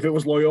 no, if it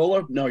was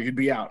Loyola, no, you'd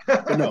be out.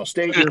 But no,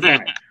 state, you're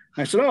fine.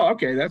 I said, oh,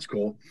 okay, that's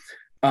cool.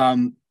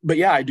 But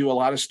yeah, I do a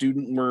lot of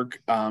student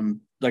work,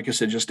 like I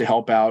said, just to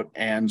help out.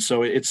 And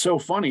so it's so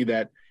funny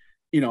that,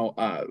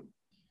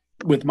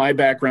 with my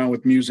background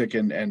with music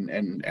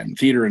and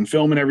theater and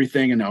film and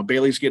everything, and now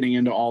Bailey's getting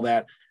into all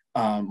that.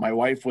 My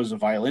wife was a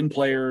violin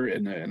player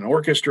in an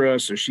orchestra,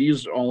 so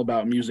she's all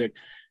about music.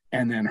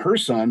 And then her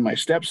son, my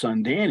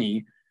stepson,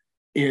 Danny,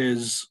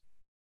 is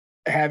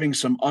having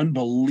some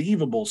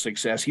unbelievable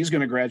success. He's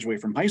going to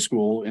graduate from high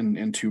school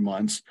in 2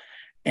 months,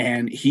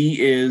 and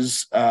he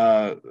is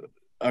a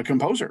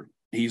composer.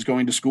 He's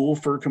going to school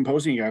for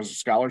composing. He has a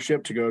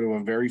scholarship to go to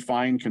a very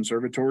fine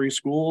conservatory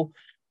school,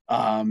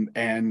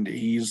 and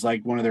he's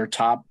like one of their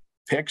top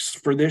picks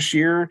for this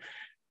year.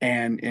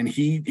 And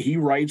he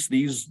writes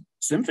these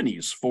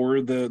symphonies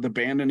for the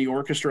band and the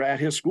orchestra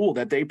at his school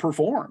that they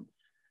perform.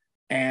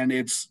 And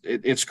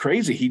it's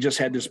crazy. He just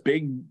had this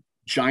big,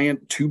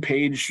 giant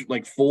 2-page,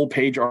 like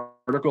full-page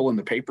article in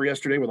the paper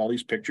yesterday with all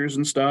these pictures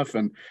and stuff.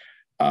 And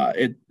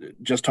it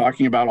just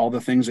talking about all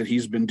the things that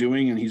he's been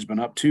doing and he's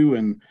been up to.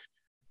 And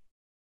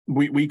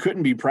we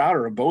couldn't be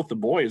prouder of both the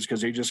boys,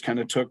 because they just kind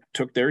of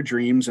took their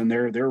dreams and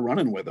they're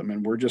running with them.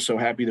 And we're just so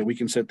happy that we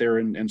can sit there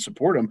and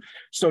support them.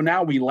 So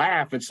now we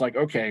laugh. It's like,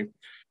 okay,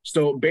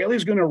 so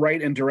Bailey's going to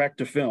write and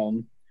direct a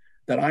film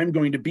that I'm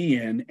going to be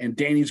in, and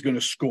Danny's going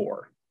to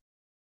score.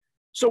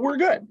 So we're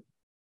good.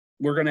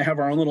 We're going to have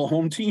our own little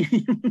home team.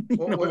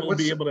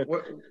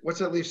 What's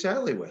that leave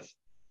Sally with?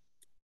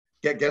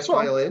 Get guest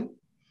violin?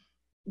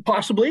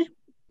 Possibly.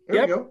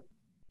 There you go.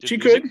 She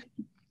could.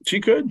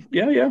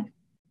 Yeah.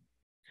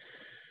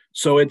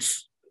 So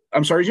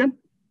I'm sorry, Jen?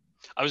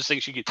 I was just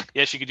saying she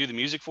could do the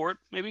music for it,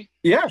 maybe.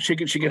 Yeah, she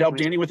could help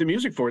Danny with the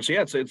music for it. So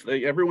yeah, it's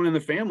everyone in the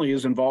family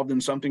is involved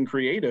in something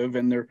creative,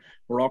 and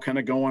we're all kind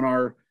of going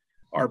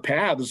our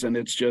paths, and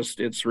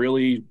it's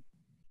really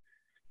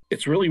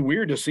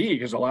weird to see,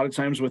 because a lot of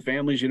times with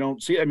families you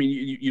don't see. I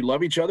mean, you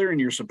love each other and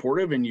you're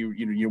supportive, and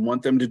you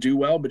want them to do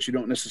well, but you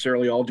don't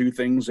necessarily all do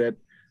things that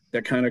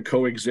kind of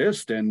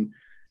coexist. And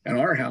in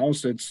our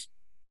house,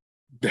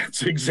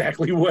 that's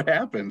exactly what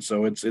happened.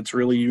 So it's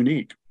really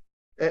unique.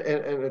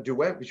 And a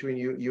duet between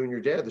you and your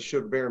dad, the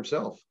Sugar Bear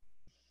himself.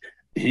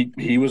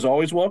 He was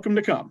always welcome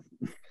to come.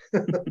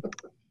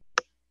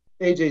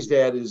 AJ's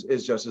dad is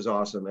just as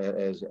awesome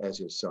as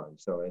his son.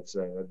 So it's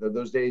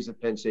those days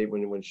at Penn State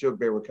when Sugar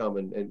Bear would come,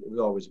 and it was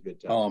always a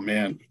good time. Oh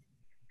man,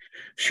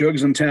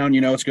 Suge's in town.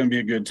 It's going to be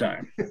a good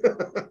time.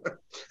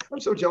 I'm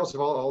so jealous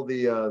of all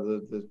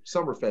the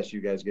summer fest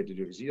you guys get to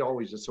do, because he's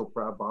always just so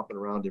proud, bopping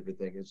around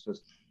everything.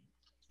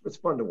 It's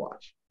fun to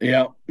watch.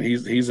 Yeah,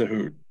 he's a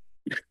hoot.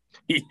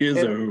 He is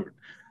a hoot.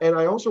 And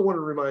I also want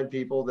to remind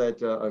people that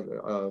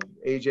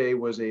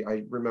AJ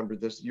I remember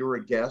this, you were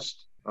a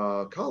guest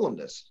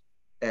columnist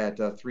at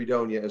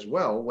Fredonia as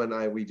well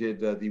when we did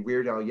the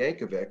Weird Al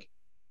Yankovic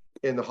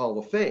in the Hall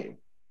of Fame.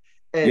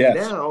 And yes,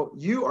 now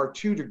you are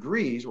 2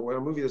 Degrees, or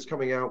a movie that's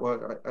coming out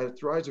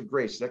through Eyes of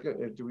Grace.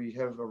 Do we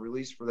have a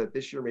release for that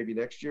this year, maybe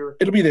next year?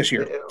 It'll be this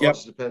year. It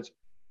also depends.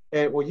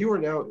 And well, you are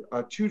now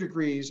 2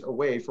 degrees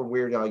away from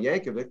Weird Al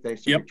Yankovic,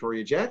 thanks to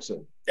Victoria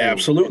Jackson.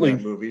 Absolutely. In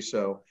that movie.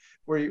 So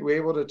were you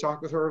able to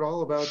talk with her at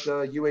all about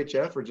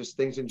UHF, or just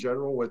things in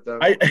general with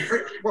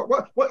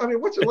what I mean,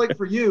 what's it like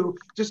for you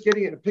just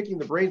getting and picking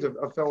the brains of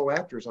fellow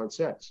actors on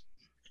sets?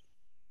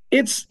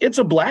 It's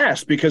a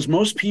blast, because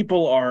most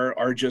people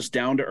are just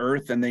down to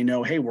earth, and they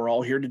know, hey, we're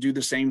all here to do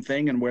the same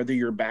thing. And whether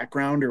you're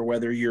background, or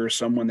whether you're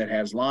someone that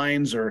has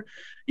lines, or,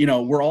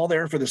 we're all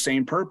there for the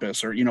same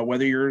purpose, or,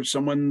 whether you're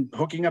someone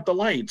hooking up the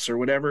lights or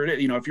whatever it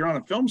is, if you're on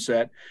a film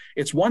set,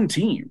 it's one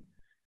team,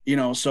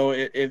 so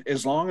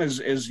as long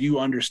as you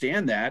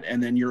understand that,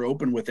 and then you're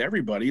open with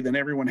everybody, then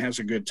everyone has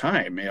a good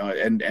time,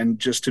 and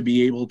just to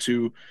be able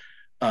to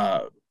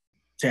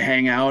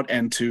hang out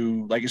and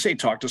to, like I say,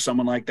 talk to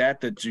someone like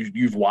that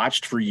you've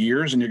watched for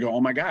years, and you go,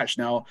 oh my gosh,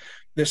 now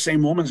this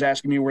same woman's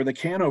asking me where the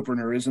can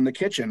opener is in the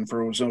kitchen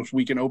so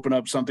we can open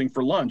up something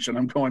for lunch. And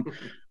I'm going,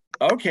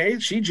 okay,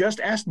 she just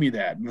asked me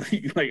that.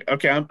 Like,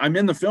 okay, I'm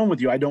in the film with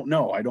you. I don't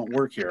know. I don't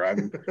work here.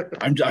 I'm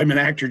an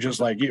actor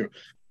just like you.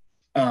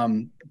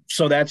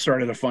 So that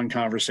started a fun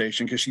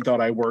conversation, because she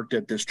thought I worked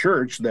at this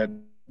church that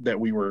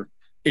we were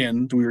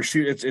in. We were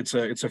shooting. It's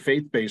a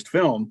faith-based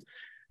film.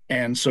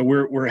 And so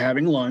we're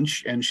having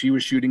lunch, and she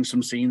was shooting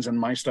some scenes, and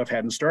my stuff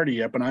hadn't started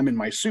yet, but I'm in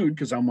my suit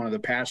because I'm one of the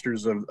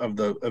pastors of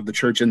the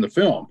church in the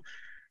film.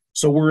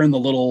 So we're in the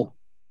little,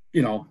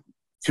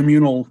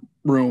 communal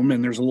room,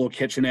 and there's a little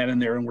kitchenette in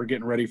there, and we're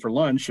getting ready for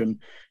lunch, and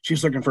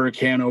she's looking for a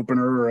can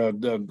opener or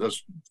a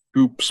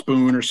scoop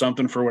spoon or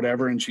something for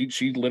whatever. And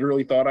she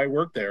literally thought I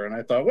worked there. And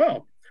I thought,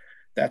 well,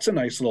 that's a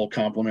nice little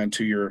compliment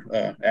to your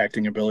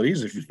acting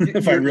abilities.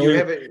 If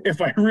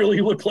I really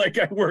look like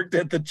I worked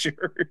at the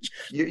church,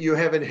 you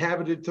have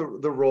inhabited the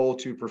role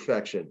to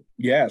perfection.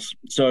 Yes.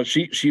 So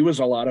she was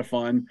a lot of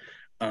fun.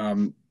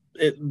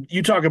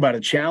 You talk about a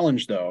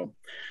challenge, though.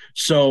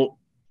 So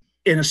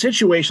in a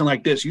situation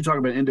like this, you talk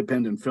about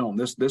independent film.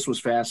 This was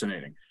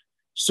fascinating.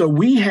 So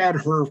we had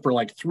her for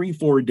like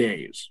 3-4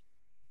 days,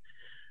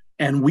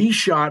 and we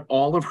shot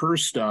all of her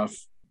stuff.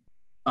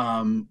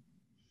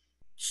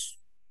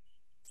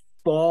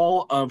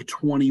 Fall of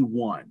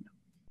 21.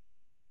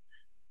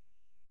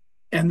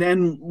 And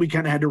then we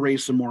kind of had to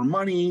raise some more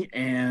money,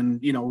 and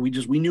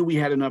we knew we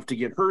had enough to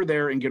get her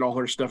there and get all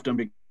her stuff done,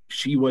 because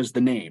she was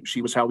the name.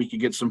 She was how we could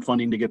get some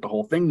funding to get the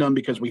whole thing done,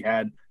 because we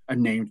had a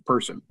named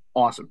person.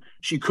 Awesome.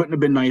 She couldn't have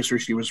been nicer.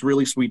 She was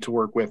really sweet to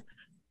work with.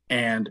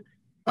 And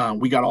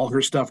we got all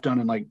her stuff done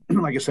in like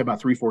I said,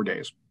 about 3-4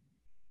 days.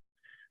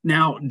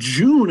 Now,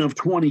 June of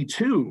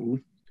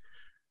 22,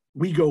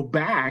 we go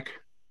back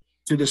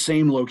to the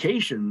same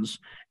locations,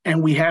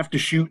 and we have to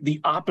shoot the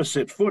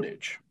opposite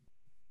footage,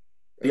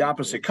 the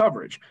opposite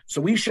coverage.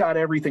 So we shot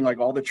everything, like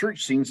all the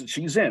church scenes that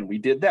she's in. We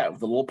did that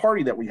with the little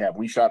party that we have.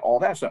 We shot all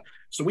that stuff.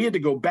 So we had to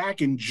go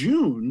back in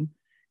June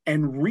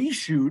and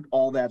reshoot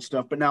all that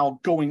stuff, but now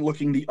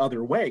looking the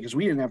other way, because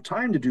we didn't have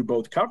time to do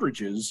both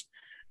coverages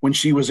when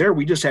she was there.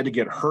 We just had to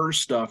get her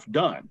stuff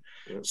done.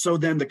 Yeah. So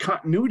then the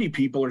continuity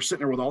people are sitting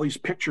there with all these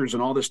pictures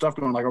and all this stuff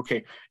going like,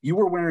 okay, you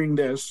were wearing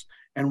this,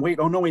 and wait,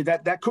 oh no, wait,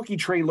 that cookie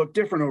tray looked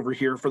different over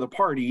here for the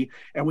party,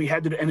 and we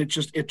had to, and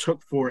it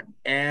took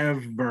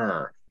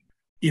forever,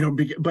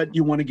 but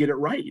you want to get it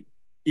right.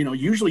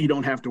 Usually you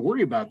don't have to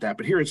worry about that,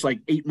 but here it's like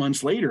 8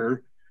 months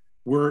later,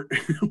 we're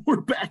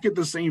we're back at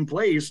the same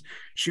place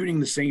shooting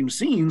the same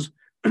scenes,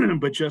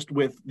 but just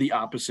with the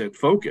opposite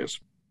focus.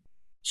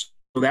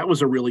 So that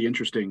was a really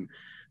interesting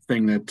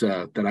thing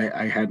that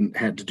I hadn't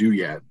had to do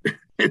yet.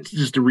 It's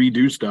just to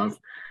redo stuff,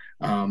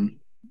 and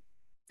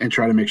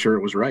try to make sure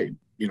it was right.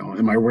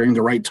 Am I wearing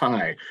the right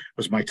tie?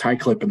 Was my tie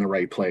clip in the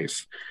right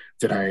place?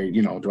 Did I,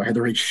 do I have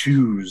the right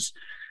shoes?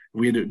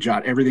 We had to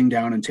jot everything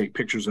down and take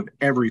pictures of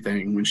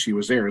everything when she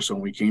was there. So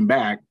when we came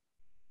back,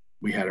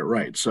 we had it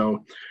right.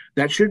 So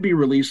that should be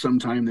released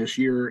sometime this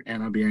year,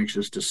 and I'll be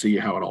anxious to see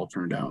how it all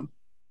turned out.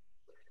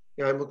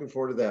 Yeah, I'm looking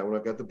forward to that when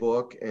I've got the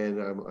book, and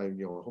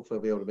hopefully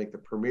I'll be able to make the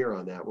premiere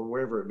on that one,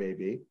 wherever it may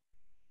be.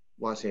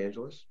 Los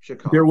Angeles,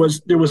 Chicago.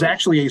 There was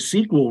actually a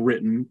sequel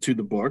written to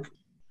the book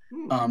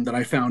that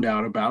I found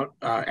out about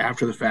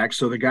after the fact.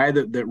 So the guy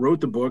that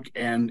wrote the book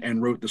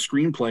and wrote the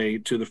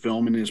screenplay to the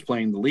film and is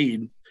playing the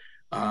lead,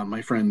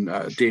 my friend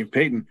Dave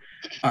Payton,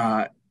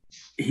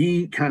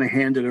 he kind of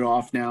handed it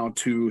off now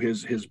to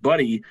his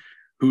buddy,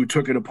 who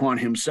took it upon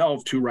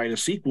himself to write a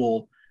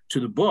sequel to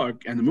the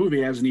book, and the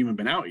movie hasn't even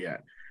been out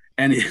yet.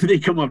 And they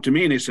come up to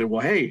me and they said,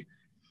 well, hey,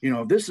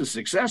 if this is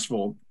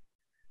successful,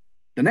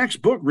 the next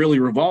book really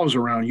revolves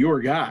around your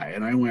guy.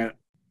 And I went,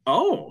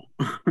 oh.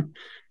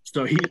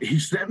 So he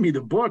sent me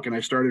the book, and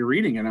I started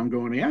reading it. I'm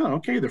going, yeah,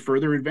 okay, The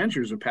Further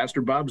Adventures of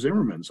Pastor Bob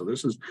Zimmerman. So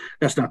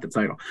that's not the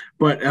title,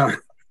 but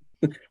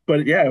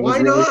yeah, it was Why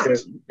really not?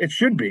 It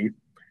should be.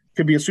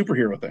 Could be a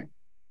superhero thing.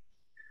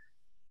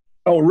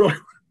 Oh,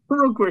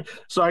 real quick.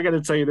 So I got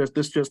to tell you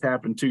this just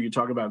happened too. You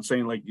talk about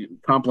saying like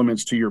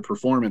compliments to your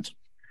performance.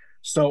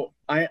 So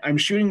I'm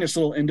shooting this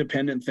little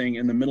independent thing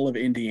in the middle of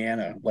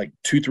Indiana, like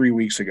 2-3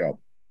 weeks ago.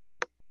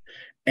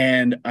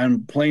 And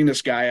I'm playing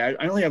this guy.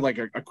 I only have like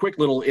a quick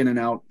little in and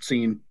out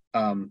scene.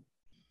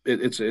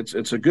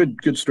 It's a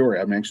good story.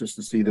 I'm anxious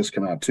to see this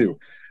come out too.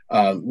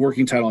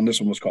 Working title on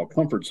this one was called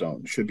Comfort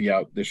Zone. Should be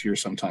out this year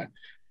sometime.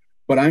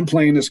 But I'm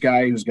playing this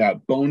guy who's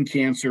got bone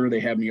cancer.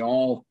 They have me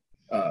all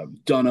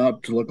done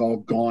up to look all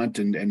gaunt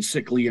and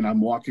sickly. And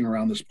I'm walking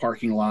around this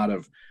parking lot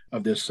of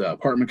this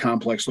apartment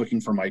complex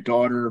looking for my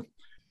daughter,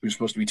 who's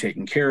supposed to be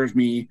taking care of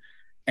me.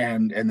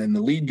 And then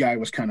the lead guy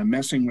was kind of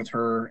messing with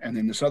her. And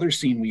then this other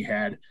scene we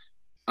had,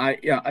 I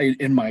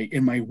in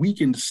my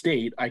weakened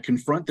state, I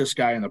confront this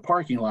guy in the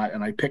parking lot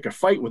and I pick a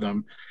fight with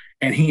him,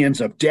 and he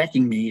ends up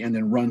decking me and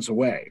then runs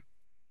away.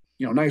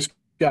 Nice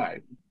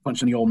guy,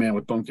 punching the old man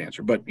with bone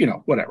cancer, but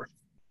whatever.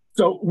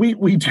 So we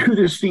do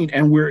this scene,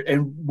 and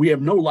we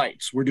have no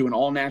lights. We're doing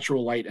all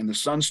natural light, and the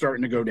sun's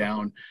starting to go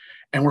down.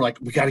 And we're like,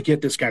 we got to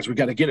get this, guys. We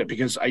got to get it,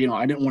 because I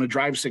didn't want to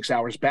drive 6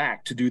 hours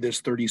back to do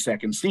this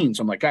 30-second scene.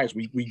 So I'm like, guys,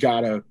 we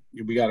gotta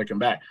come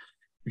back.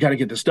 We got to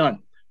get this done.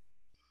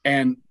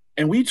 And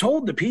we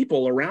told the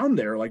people around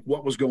there like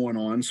what was going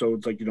on. So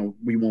it's like,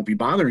 we won't be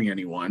bothering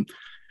anyone.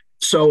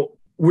 So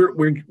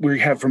we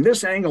have from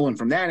this angle and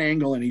from that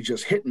angle, and he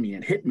just hit me,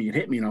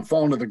 and I'm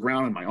falling to the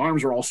ground, and my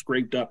arms are all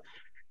scraped up.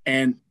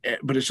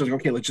 But it's just,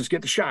 okay, let's just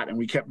get the shot. And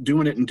we kept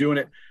doing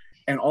it.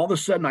 And all of a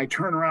sudden I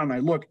turn around and I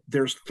look,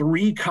 there's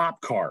 3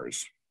 cop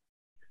cars.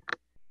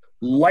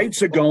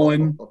 Lights are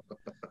going,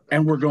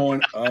 and we're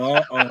going,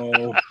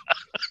 uh-oh.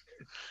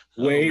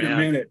 Wait a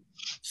minute.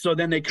 So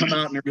then they come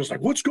out and they're just like,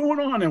 what's going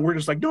on? And we're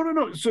just like,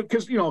 no. So,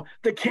 because,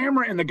 the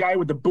camera and the guy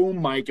with the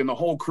boom mic and the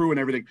whole crew and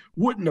everything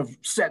wouldn't have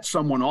set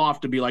someone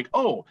off to be like,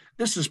 oh,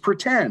 this is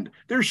pretend.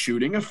 They're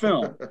shooting a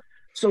film.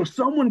 So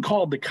someone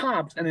called the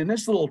cops, and in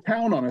this little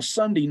town on a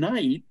Sunday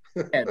night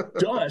at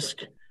dusk,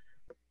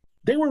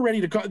 they were ready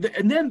to call.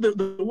 And then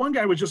the one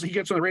guy he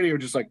gets on the radio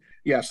just like,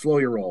 yeah, slow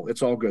your roll.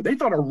 It's all good. They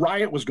thought a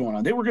riot was going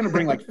on. They were going to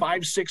bring like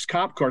 5-6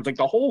 cop cars. Like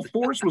the whole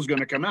force was going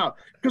to come out,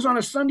 because on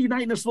a Sunday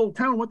night in this little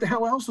town, what the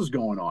hell else is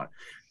going on?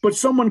 But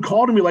someone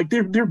called me like,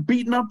 they're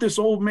beating up this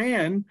old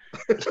man.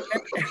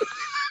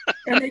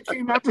 And they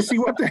came out to see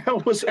what the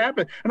hell was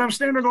happening. And I'm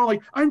standing there going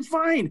like, I'm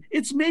fine.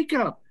 It's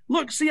makeup.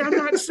 Look, see, I'm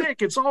not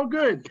sick. It's all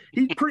good.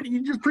 He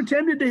just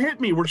pretended to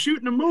hit me. We're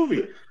shooting a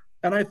movie.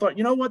 And I thought,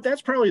 you know what?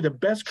 That's probably the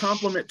best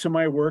compliment to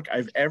my work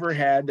I've ever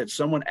had, that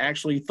someone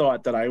actually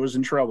thought that I was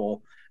in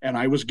trouble and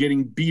I was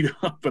getting beat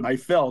up and I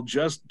fell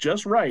just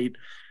right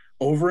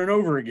over and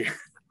over again.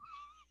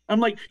 I'm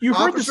like, you've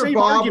heard the same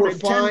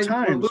argument 10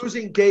 times. We're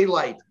losing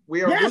daylight.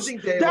 We are losing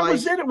daylight. That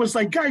was it. It was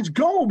like, guys,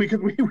 go, because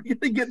we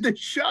got to get this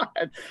shot.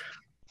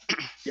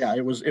 Yeah,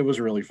 it was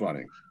really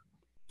funny.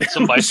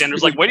 Some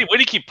bystanders like, why do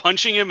you keep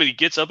punching him? And he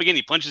gets up again.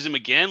 He punches him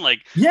again. Like,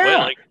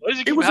 yeah, what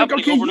does it keep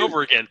happening over and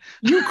over again?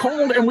 You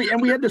called, and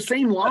we had the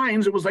same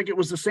lines. It was like, it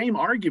was the same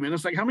argument.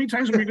 It's like, how many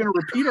times are we going to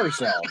repeat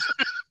ourselves?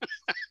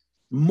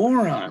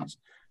 Morons.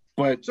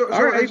 But so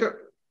when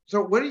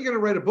are you going to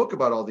write a book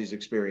about all these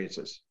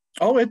experiences?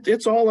 Oh,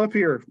 it's all up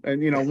here.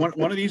 And,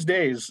 one of these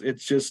days,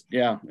 it's just,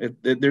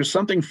 there's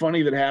something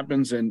funny that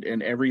happens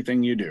in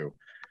everything you do.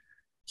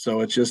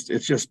 So it's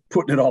just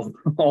putting it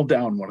all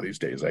down one of these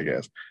days, I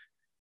guess.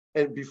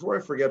 And before I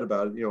forget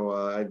about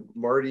it,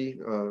 Marty,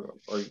 our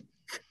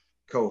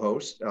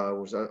co-host,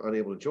 was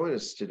unable to join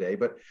us today,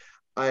 but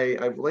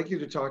I'd like you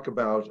to talk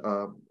about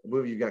a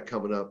movie you got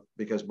coming up,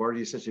 because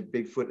Marty is such a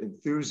Bigfoot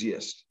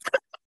enthusiast.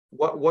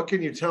 What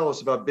can you tell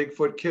us about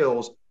Bigfoot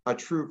Kills, a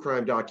true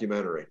crime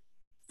documentary?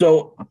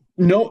 So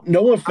no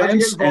offense. How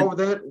did you get involved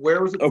with that?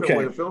 Where was it? Okay.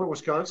 Was it filmed in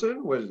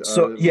Wisconsin?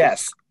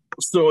 Yes.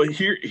 So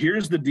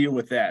here's the deal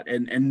with that,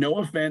 and no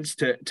offense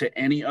to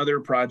any other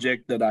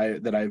project that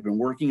I've been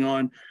working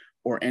on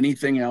or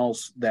anything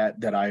else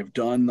that I've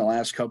done the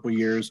last couple of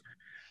years.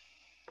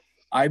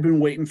 I've been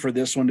waiting for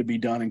this one to be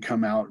done and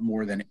come out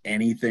more than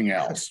anything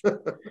else.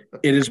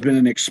 It has been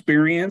an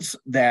experience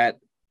that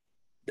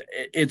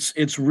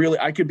it's really,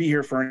 I could be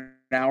here for an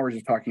hour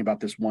just talking about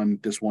this one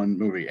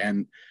movie.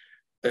 And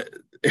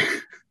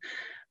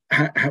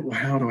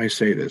how do I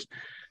say this?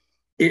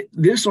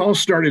 This all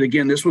started,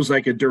 again, this was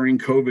like a during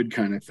COVID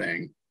kind of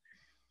thing.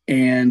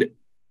 And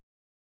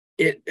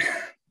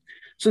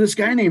so this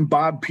guy named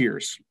Bob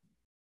Pierce,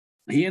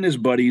 he and his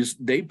buddies,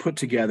 they put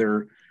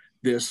together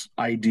this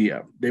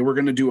idea. They were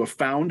going to do a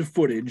found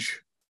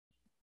footage,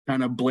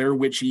 kind of Blair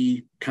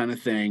Witchy kind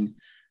of thing,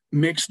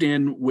 mixed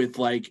in with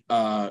like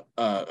a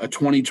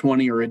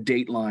 2020 or a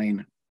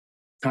Dateline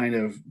kind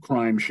of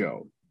crime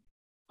show,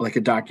 like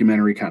a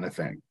documentary kind of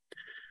thing.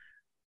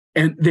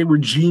 And they were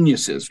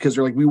geniuses, because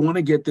they're like, we want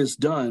to get this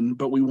done,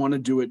 but we want to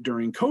do it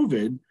during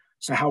COVID.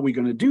 So how are we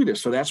going to do this?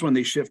 So that's when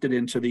they shifted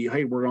into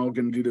hey, we're all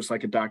going to do this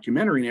like a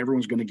documentary, and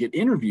everyone's going to get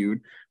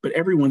interviewed, but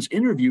everyone's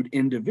interviewed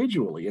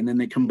individually. And then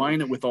they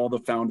combine it with all the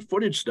found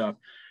footage stuff.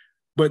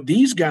 But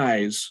these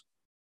guys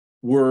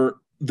were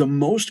the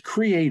most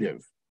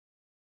creative.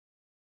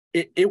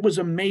 It was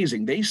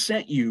amazing. They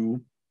sent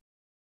you,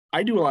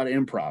 I do a lot of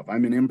improv.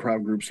 I'm in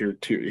improv groups here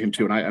too,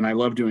 and I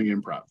love doing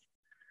improv.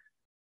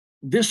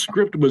 This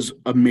script was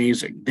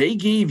amazing. They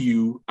gave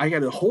you, I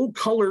got a whole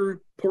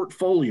color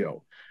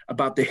portfolio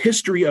about the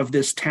history of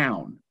this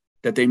town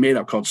that they made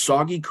up called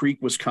Soggy Creek,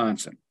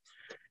 Wisconsin.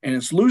 And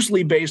it's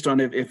loosely based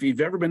on, if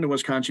you've ever been to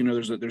Wisconsin,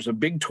 there's a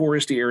big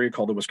touristy area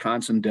called the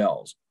Wisconsin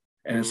Dells.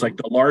 And it's like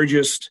the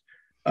largest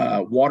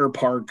water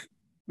park,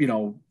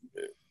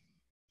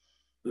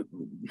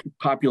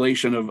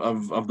 population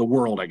of the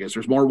world, I guess.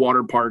 There's more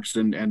water parks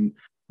and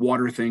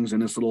water things in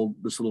this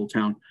little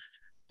town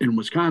in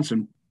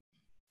Wisconsin.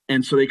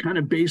 And so they kind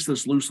of base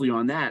this loosely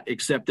on that,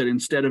 except that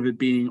instead of it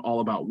being all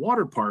about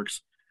water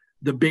parks,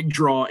 the big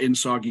draw in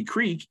Soggy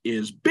Creek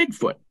is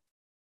Bigfoot.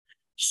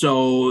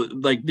 So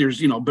like there's,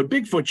 but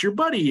Bigfoot's your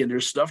buddy, and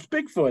there's stuffed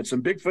Bigfoots,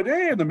 and Bigfoot,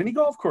 hey, the mini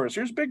golf course,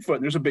 there's Bigfoot,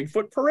 and there's a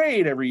Bigfoot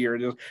parade every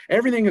year.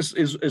 Everything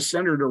is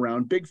centered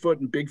around Bigfoot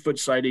and Bigfoot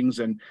sightings,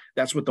 and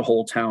that's what the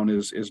whole town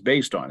is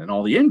based on, and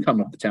all the income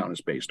of the town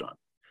is based on.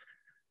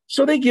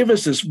 So they give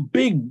us this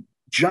big,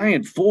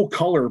 giant, full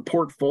color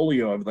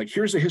portfolio of like,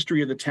 here's the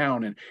history of the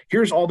town, and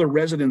here's all the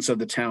residents of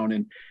the town,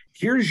 and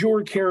here's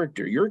your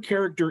character. Your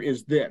character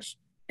is this,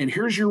 and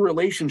here's your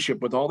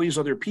relationship with all these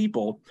other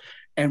people.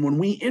 And when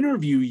we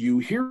interview you,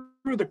 here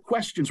are the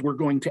questions we're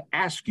going to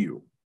ask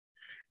you,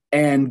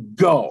 and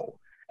go.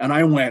 And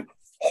I went,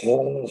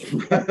 oh,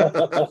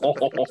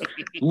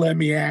 let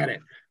me at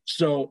it.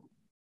 So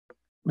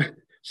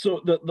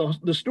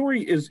the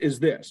story is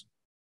this.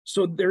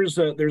 So there's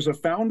a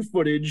found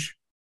footage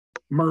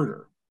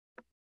murder,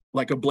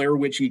 like a Blair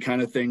Witchy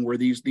kind of thing, where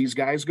these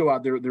guys go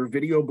out there, they're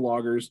video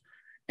bloggers,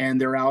 and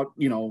they're out,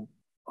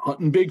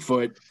 hunting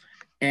Bigfoot,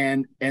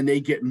 and they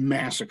get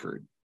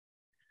massacred.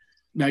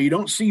 Now, you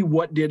don't see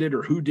what did it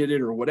or who did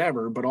it or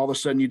whatever, but all of a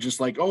sudden you just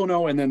like, oh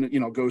no, and then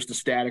goes to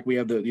static. We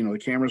have the the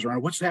cameras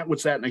around. What's that?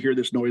 And I hear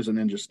this noise, and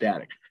then just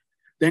static.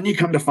 Then you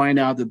come to find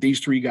out that these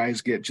three guys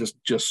get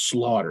just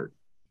slaughtered.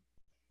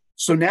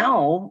 So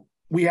now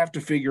we have to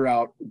figure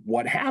out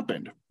what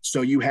happened.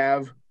 So you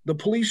have the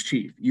police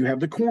chief, you have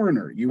the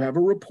coroner, you have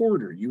a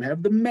reporter, you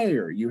have the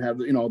mayor, you have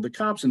the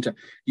cops in town,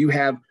 you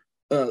have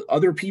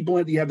other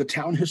people, you have the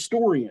town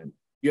historian,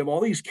 you have all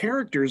these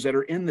characters that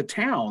are in the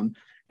town.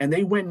 And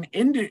they went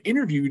and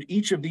interviewed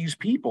each of these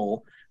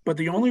people, but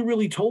they only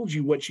really told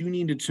you what you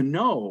needed to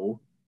know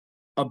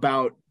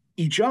about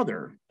each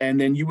other. And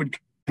then you would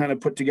kind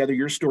of put together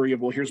your story of,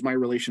 well, here's my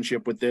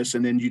relationship with this.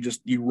 And then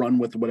you run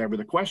with whatever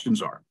the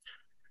questions are.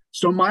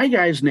 So my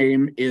guy's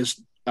name is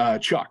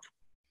Chuck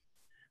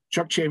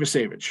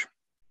Chavasevich,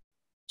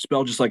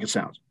 spelled just like it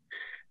sounds.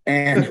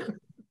 And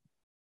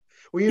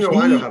well,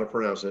 I know how to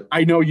pronounce it.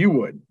 I know you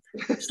would.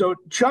 So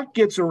Chuck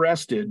gets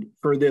arrested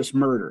for this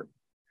murder.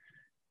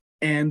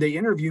 And they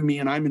interview me,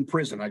 and I'm in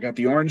prison. I got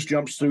the orange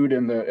jumpsuit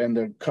and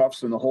the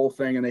cuffs and the whole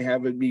thing, and they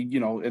have me,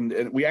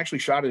 and we actually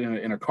shot it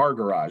in a car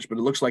garage, but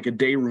it looks like a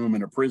day room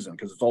in a prison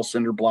because it's all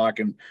cinder block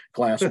and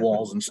glass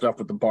walls and stuff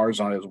with the bars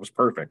on it. It was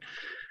perfect.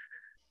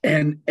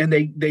 And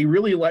they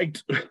really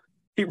liked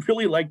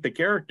the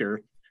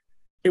character.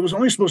 It was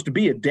only supposed to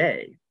be a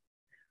day,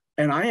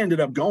 and I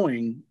ended up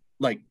going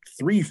like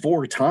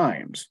 3-4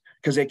 times,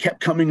 because they kept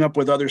coming up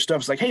with other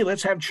stuff. It's like, hey,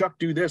 let's have Chuck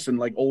do this, and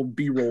like old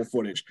B-roll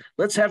footage.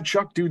 Let's have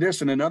Chuck do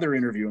this in another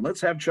interview, and let's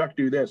have Chuck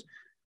do this.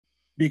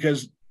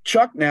 Because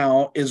Chuck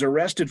now is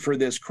arrested for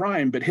this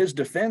crime, but his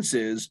defense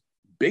is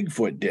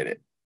Bigfoot did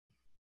it.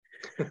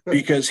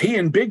 Because he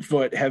and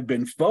Bigfoot have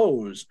been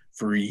foes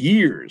for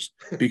years,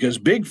 because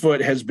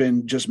Bigfoot has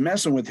been just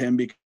messing with him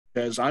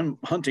because I'm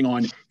hunting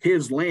on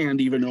his land,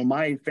 even though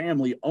my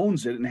family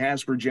owns it and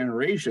has for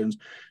generations.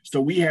 So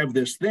we have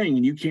this thing,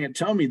 and you can't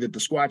tell me that the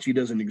Squatchy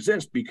doesn't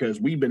exist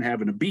because we've been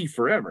having a beef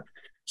forever.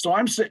 So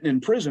I'm sitting in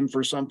prison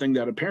for something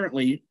that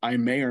apparently I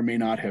may or may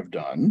not have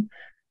done.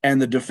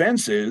 And the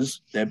defense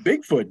is that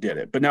Bigfoot did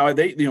it. But now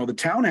the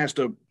town has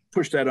to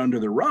push that under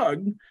the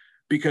rug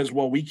because,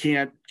 well, we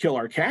can't kill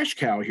our cash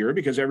cow here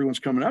because everyone's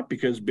coming up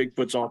because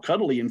Bigfoot's all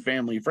cuddly and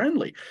family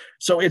friendly.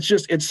 So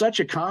it's such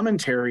a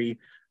commentary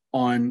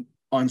on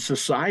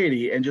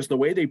society, and just the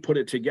way they put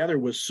it together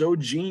was so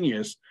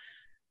genius.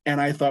 And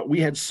I thought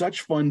we had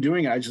such fun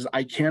doing it.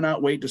 I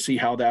cannot wait to see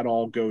how that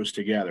all goes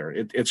together.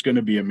 It's going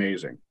to be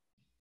amazing.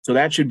 So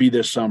that should be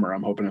this summer.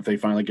 I'm hoping if they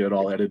finally get it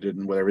all edited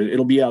and whatever,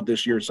 it'll be out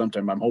this year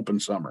sometime. I'm hoping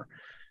summer.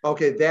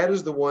 Okay, that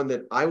is the one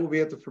that I will be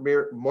at the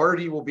premiere.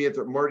 Marty will be at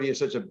the. Marty is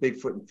such a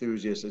Bigfoot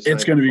enthusiast.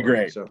 It's going to be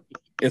great. So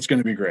it's going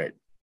to be great.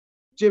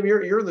 Jim,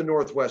 you're in the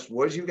Northwest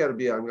Woods. You got to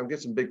be. I'm getting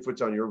some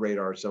Bigfoots on your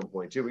radar at some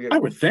point too. I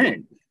would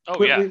think.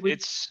 Oh yeah,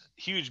 it's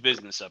huge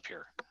business up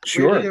here.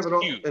 Sure, we have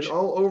it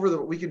all over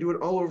the. We can do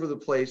it all over the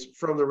place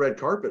from the red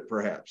carpet,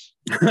 perhaps.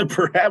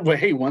 Perhaps. Well,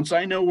 hey, once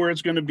I know where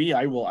it's going to be,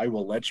 I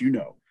will let you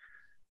know.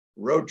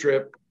 Road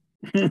trip.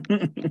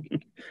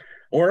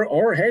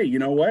 Or hey, you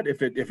know what?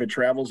 If it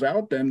travels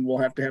out, then we'll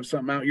have to have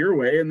something out your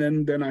way, and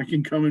then I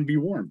can come and be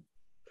warm.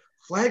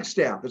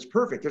 Flagstaff, it's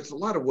perfect. There's a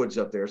lot of woods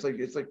up there.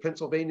 It's like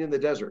Pennsylvania in the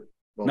desert.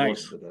 Well, nice.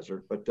 Most of the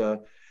desert,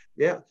 but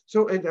yeah.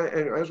 So and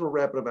as we're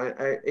wrapping up,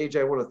 AJ,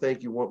 I want to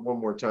thank you one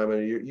more time.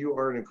 You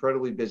are an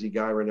incredibly busy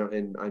guy right now,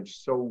 and I'm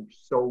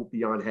so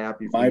beyond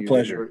happy for you. My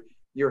pleasure.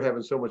 You're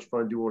having so much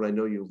fun doing what I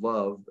know you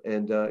love,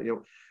 and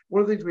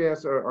one of the things we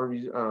ask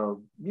our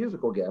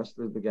musical guests,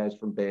 the guys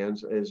from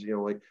bands, is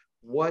like,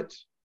 what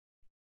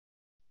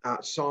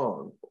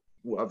song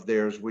of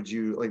theirs would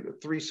you like?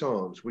 3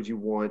 songs would you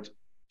want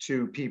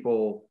to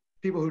people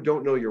who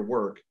don't know your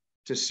work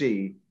to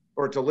see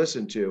or to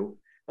listen to?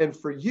 And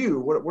for you,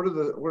 what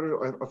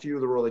are a few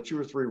of the roles, like 2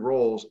 or 3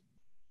 roles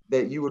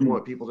that you would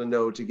want people to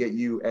know to get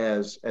you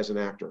as an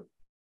actor?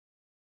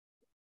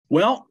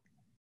 Well,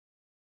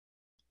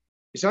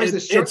 besides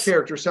this Chuck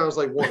character, sounds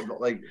like one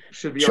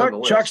should be Chuck, on the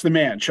list. Chuck's the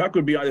man. Chuck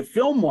would be on the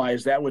film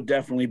wise. That would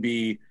definitely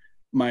be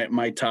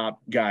my top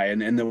guy.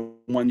 And the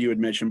one you had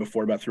mentioned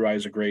before about Through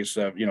Eyes of Grace,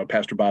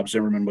 Pastor Bob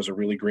Zimmerman was a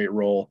really great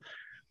role.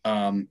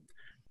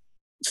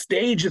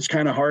 Stage, it's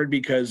kind of hard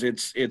because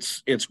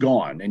it's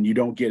gone and you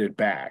don't get it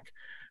back.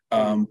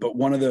 But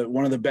one of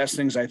the best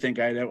things I think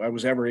I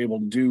was ever able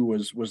to do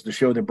was the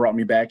show that brought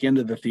me back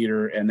into the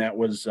theater, and that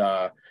was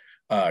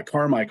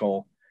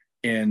Carmichael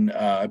in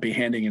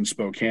Behanding in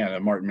Spokane, a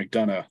Martin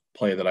McDonough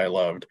play that I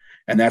loved.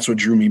 And that's what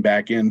drew me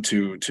back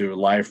into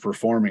live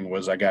performing,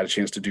 was I got a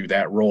chance to do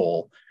that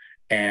role.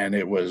 And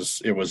it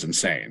was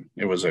insane.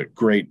 It was a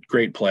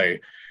great play.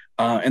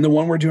 And the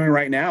one we're doing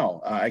right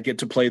now, I get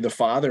to play the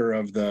father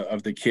of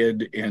the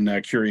kid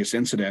in Curious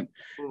Incident.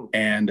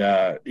 And,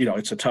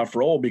 it's a tough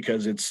role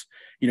because it's,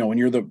 when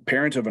you're the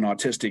parent of an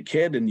autistic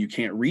kid and you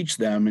can't reach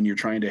them and you're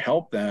trying to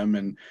help them,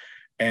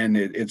 and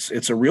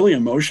it's a really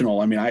emotional.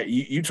 I mean,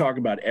 you talk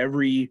about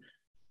every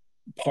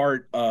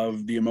part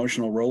of the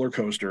emotional roller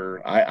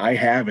coaster I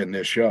have in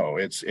this show.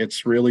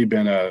 It's really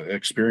been an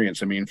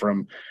experience. I mean,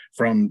 from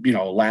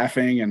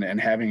laughing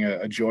and having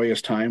a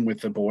joyous time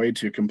with the boy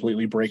to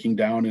completely breaking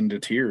down into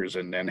tears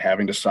and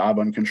having to sob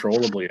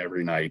uncontrollably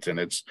every night. And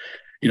it's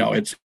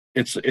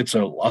a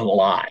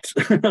lot,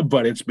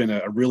 but it's been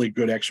a really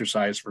good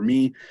exercise for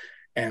me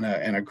and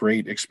a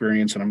great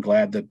experience. And I'm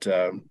glad that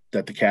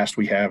the cast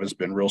we have has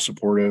been real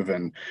supportive,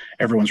 and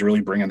everyone's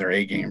really bringing their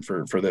A game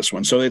for this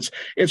one. So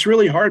it's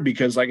really hard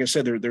because, like I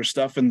said, there's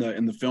stuff in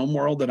the film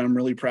world that I'm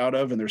really proud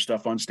of, and there's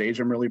stuff on stage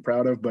I'm really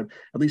proud of, but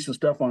at least the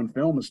stuff on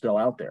film is still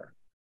out there.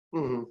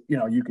 Mm-hmm.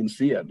 You can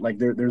see it. Like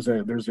there's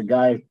a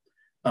guy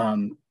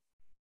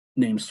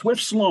named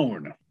Swift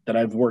Sloan that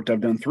I've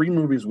done 3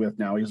 movies with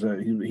now. He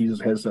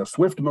has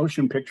Swift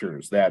Motion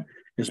Pictures that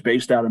is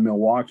based out of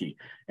Milwaukee,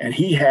 and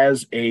he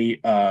has a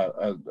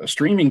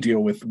streaming deal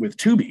with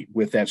Tubi,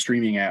 with that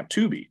streaming app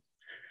Tubi.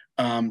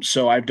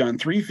 So I've done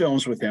 3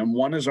 films with him.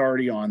 One is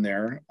already on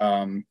there,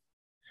 and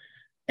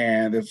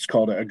it's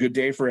called A Good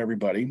Day for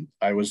Everybody.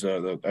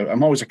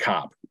 I'm always a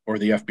cop or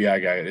the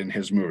FBI guy in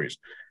his movies.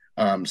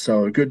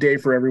 So A Good Day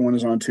for Everyone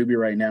is on Tubi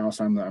right now.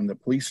 So I'm the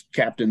police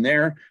captain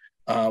there.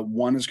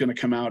 One is going to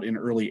come out in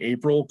early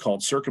April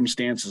called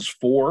Circumstances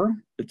 4.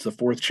 It's the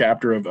 4th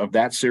chapter of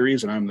that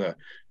series, and I'm the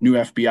new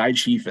FBI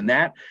chief in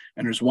that.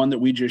 And there's one that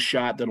we just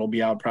shot that'll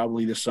be out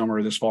probably this summer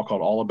or this fall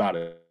called All About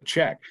a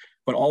Check.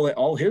 But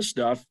all his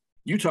stuff,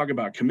 you talk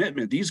about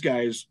commitment. These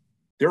guys,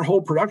 their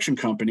whole production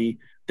company,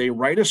 they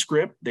write a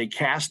script, they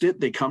cast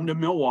it, they come to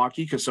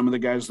Milwaukee because some of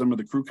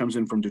the crew comes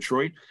in from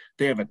Detroit.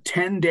 They have a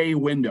 10-day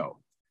window.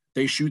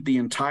 They shoot the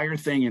entire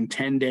thing in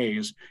 10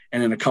 days,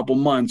 and in a couple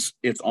months,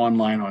 it's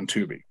online on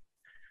Tubi.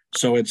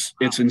 So it's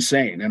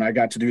insane. And I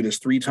got to do this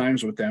 3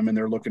 times with them, and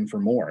they're looking for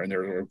more. And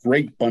they're a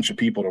great bunch of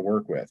people to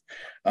work with.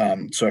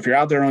 So if you're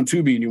out there on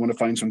Tubi and you want to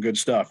find some good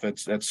stuff,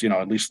 that's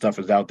at least stuff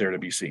is out there to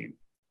be seen.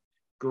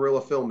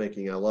 Guerrilla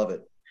filmmaking. I love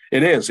it.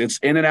 It is. It's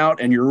in and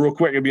out, and you're real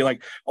quick. It'd be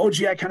like, oh,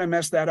 gee, I kind of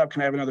messed that up.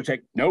 Can I have another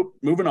take? Nope,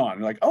 moving on.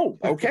 You're like, oh,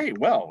 okay,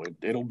 well,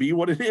 it'll be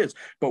what it is.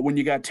 But when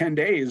you got 10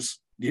 days,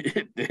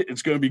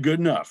 it's going to be good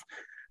enough.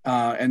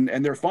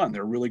 And they're fun.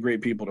 They're really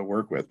great people to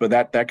work with. But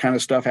that kind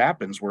of stuff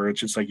happens where it's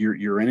just like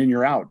you're in and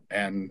you're out,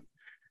 and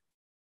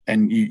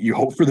you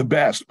hope for the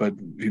best. But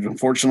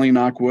unfortunately,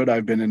 knock wood,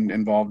 I've been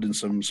involved in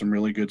some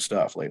really good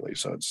stuff lately.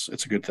 So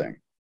it's a good thing.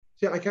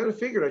 Yeah, I kind of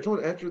figured. I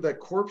told after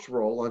that corpse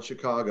roll on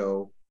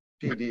Chicago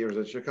PD, or is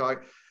it Chicago?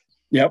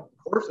 Yep.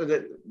 Corpse,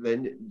 and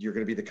then you're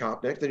going to be the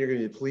cop next. Then you're going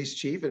to be the police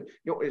chief, and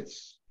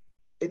it's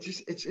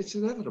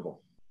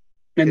inevitable.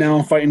 And now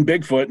I'm fighting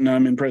Bigfoot, and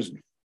I'm in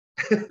prison.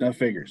 That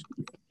figures.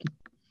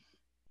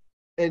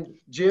 And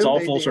Jim, it's all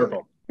full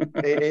circle.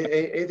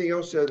 Anything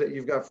else that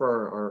you've got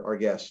for our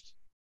guest?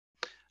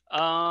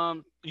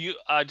 I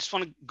just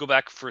want to go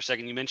back for a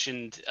second. You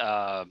mentioned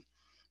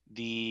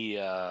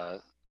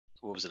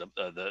what was it?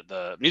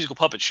 The musical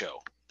puppet show,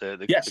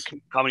 the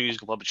comedy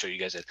musical puppet show you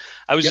guys did.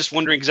 I was just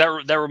wondering,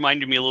 because that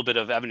reminded me a little bit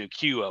of Avenue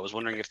Q. I was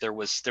wondering if there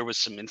was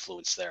some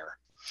influence there.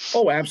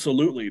 Oh,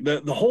 absolutely.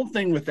 The whole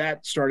thing with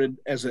that started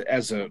as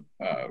an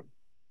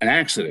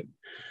accident.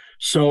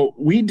 So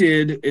we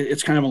did.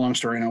 It's kind of a long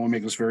story, and I want to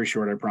make this very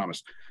short. I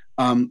promise.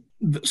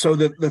 So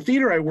the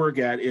theater I work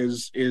at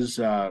is it's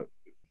the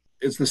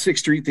 6th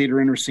Street Theater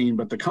in Racine,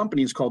 but the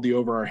company is called the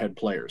Over Our Head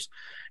Players,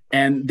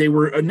 and they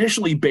were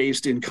initially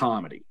based in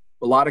comedy.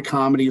 A lot of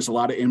comedies, a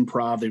lot of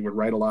improv. They would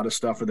write a lot of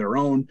stuff of their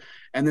own,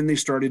 and then they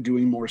started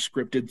doing more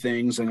scripted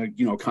things. And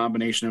a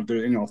combination of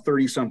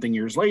 30-something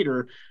years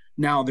later,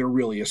 now they're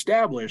really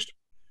established.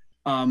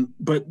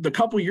 But the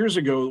couple years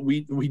ago,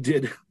 we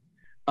did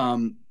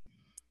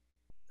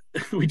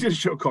we did a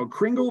show called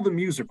Kringle the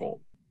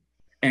Musical,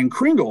 and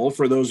Kringle,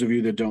 for those of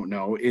you that don't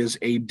know, is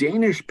a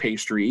Danish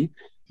pastry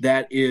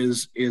that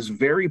is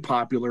very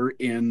popular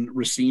in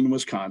Racine,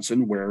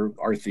 Wisconsin, where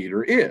our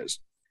theater is.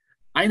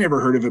 I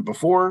never heard of it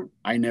before.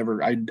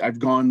 I've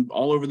gone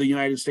all over the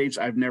United States.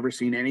 I've never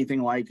seen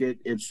anything like it.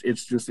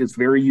 It's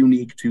very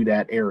unique to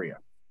that area.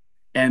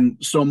 And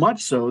so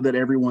much so that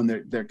everyone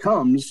that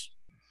comes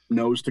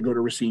knows to go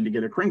to Racine to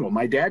get a Kringle.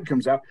 My dad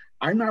comes out.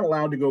 I'm not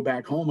allowed to go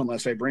back home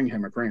unless I bring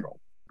him a Kringle.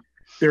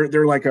 They're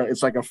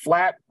it's like a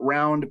flat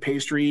round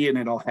pastry, and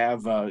it'll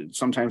have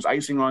sometimes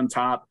icing on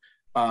top.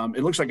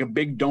 It looks like a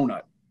big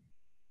donut,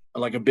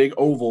 like a big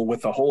oval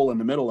with a hole in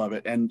the middle of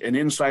it. And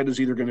inside is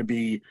either going to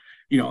be,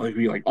 it could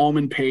be like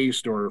almond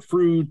paste or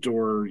fruit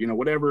or,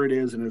 whatever it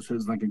is. And it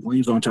says like a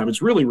glaze on top.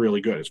 It's really,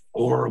 really good. It's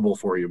horrible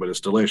for you, but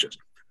it's delicious.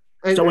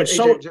 And, so it's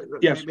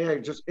yes. May I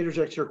just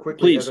interject here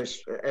quickly?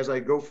 Please. As I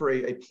go for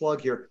a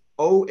plug here,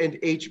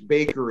 O&H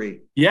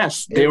Bakery.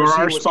 Yes, they were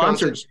our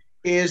sponsors.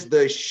 Is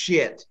the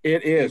shit.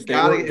 It is. If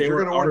you're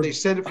going to order, they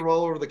send it from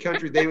all over the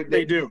country.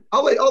 They do.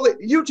 I'll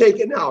let you take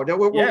it now. Now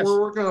we're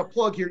working on a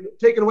plug here.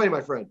 Take it away, my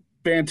friend.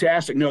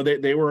 Fantastic. No,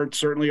 they were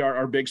certainly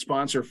our big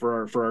sponsor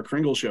for our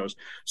Kringle shows.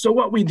 So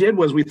what we did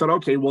was we thought,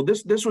 okay, well,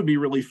 this would be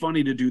really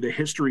funny to do the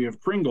history of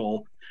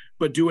Kringle,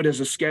 but do it as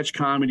a sketch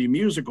comedy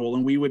musical.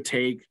 And we would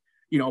take,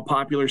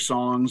 popular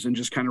songs and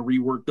just kind of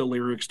rework the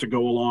lyrics to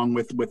go along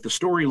with the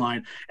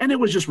storyline. And it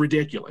was just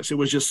ridiculous. It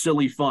was just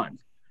silly fun.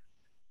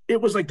 It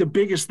was like the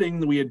biggest thing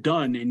that we had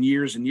done in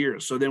years and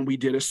years. So then we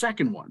did a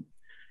second one,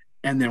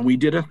 and then we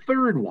did a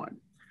third one.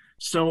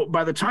 So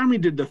by the time we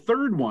did the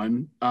third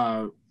one,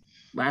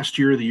 last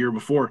year or the year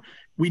before,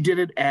 we did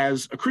it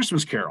as a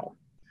Christmas Carol,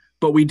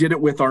 but we did it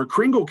with our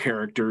Kringle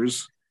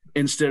characters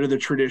instead of the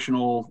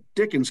traditional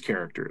Dickens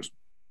characters.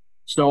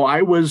 So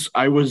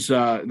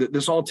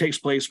this all takes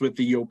place with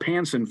the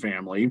Jopansson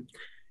family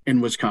in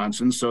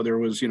Wisconsin. So there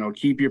was,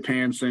 keep your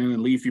pants in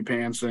and leave your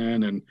pants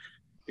in. And,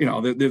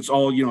 it's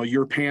all,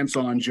 your pants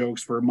on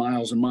jokes for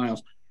miles and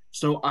miles.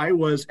 So I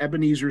was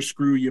Ebenezer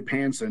Screw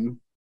Jopansson.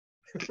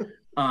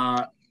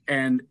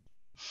 And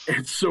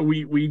so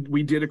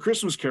we did a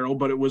Christmas Carol,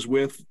 but it was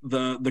with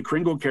the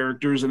Kringle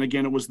characters. And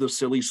again, it was the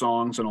silly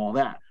songs and all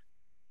that.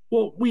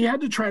 Well, we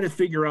had to try to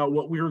figure out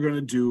what we were going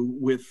to do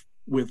with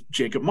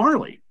Jacob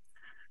Marley.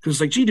 Because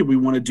it's like, gee, do we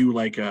want to do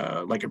like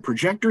a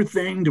projector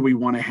thing? Do we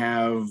want to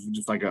have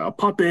just like a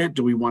puppet?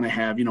 Do we want to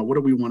have, what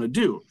do we want to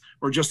do?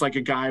 Or just like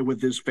a guy with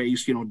his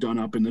face, done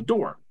up in the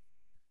door.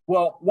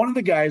 Well, one of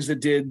the guys that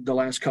did the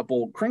last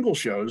couple Kringle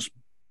shows,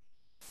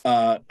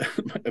 a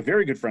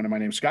very good friend of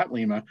mine named Scott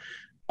Lima,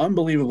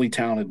 unbelievably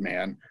talented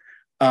man,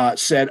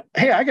 said,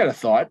 hey, I got a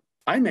thought.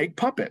 I make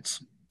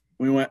puppets.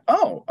 We went,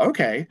 oh,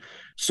 okay.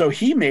 So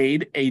he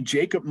made a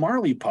Jacob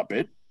Marley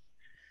puppet.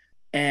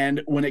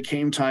 And when it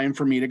came time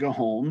for me to go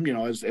home,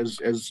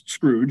 as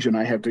Scrooge, and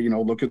I have to,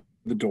 look at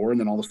the door, and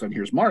then all of a sudden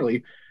here's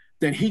Marley,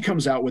 then he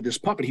comes out with this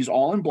puppet. He's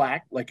all in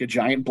black, like a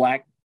giant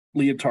black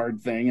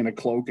leotard thing and a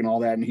cloak and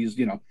all that. And he's,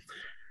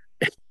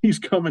 he's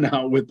coming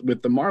out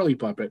with the Marley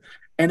puppet.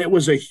 And it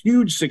was a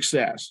huge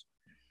success.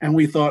 And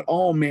we thought,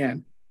 oh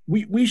man,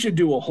 we should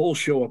do a whole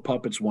show of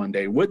puppets one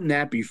day. Wouldn't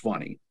that be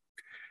funny?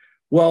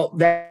 Well,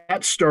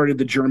 that started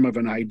the germ of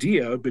an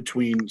idea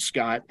between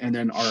Scott and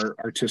then our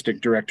artistic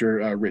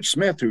director, Rich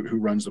Smith, who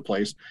runs the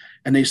place.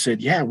 And they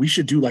said, yeah, we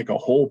should do like a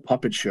whole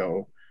puppet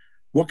show.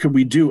 What could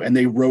we do? And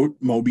they wrote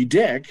Moby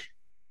Dick,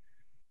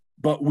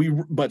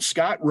 but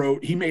Scott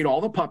wrote, he made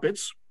all the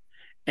puppets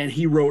and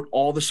he wrote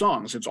all the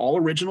songs. It's all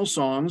original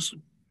songs.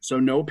 So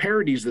no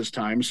parodies this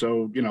time.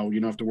 So, you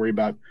don't have to worry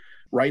about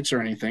rights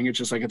or anything. It's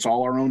just like, it's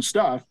all our own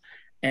stuff.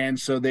 And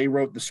so they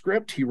wrote the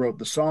script, he wrote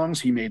the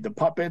songs, he made the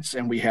puppets,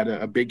 and we had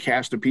a big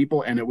cast of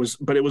people. And it was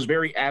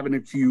very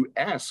Avenue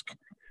Q-esque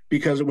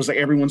because it was like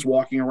everyone's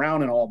walking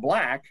around in all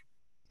black,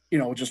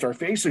 just our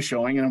faces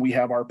showing, and we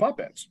have our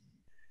puppets.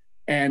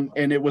 And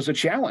it was a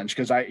challenge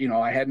because I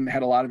hadn't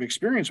had a lot of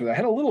experience with it. I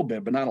had a little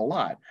bit, but not a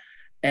lot.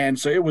 And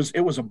so it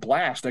was a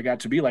blast. I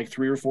got to be like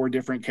 3 or 4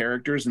 different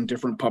characters and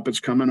different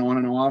puppets coming on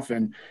and off.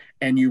 And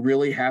you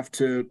really have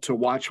to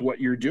watch what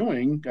you're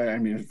doing. I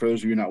mean, for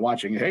those of you not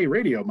watching, hey,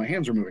 radio, my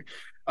hands are moving.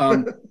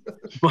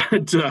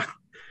 But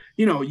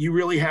you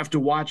really have to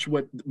watch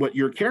what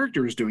your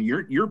character is doing.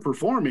 You're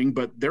performing,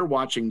 but they're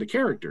watching the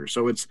character.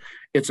 So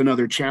it's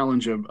another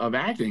challenge of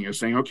acting, is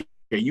saying, okay,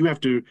 you have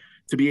to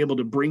be able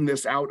to bring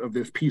this out of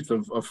this piece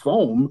of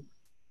foam,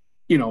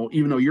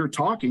 even though you're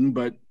talking,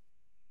 but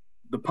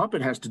the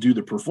puppet has to do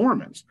the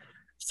performance.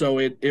 So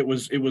it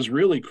was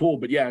really cool.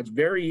 But yeah, it's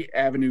very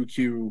Avenue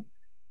Q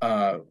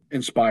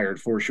inspired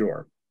for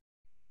sure.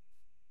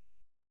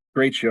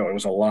 Great show. It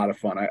was a lot of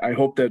fun. I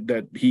hope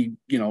that he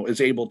is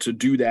able to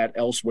do that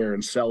elsewhere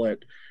and sell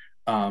it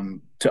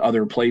to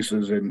other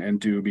places and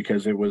do,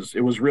 because it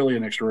was really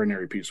an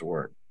extraordinary piece of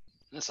work.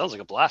 That sounds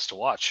like a blast to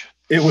watch.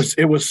 It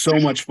was so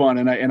much fun,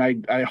 and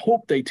I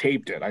hope they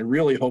taped it. I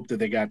really hope that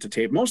they got to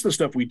tape. Most of the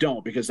stuff we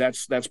don't, because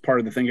that's part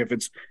of the thing. If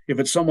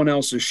it's someone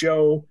else's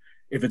show,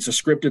 if it's a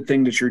scripted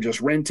thing that you're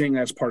just renting,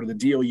 that's part of the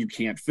deal. You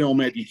can't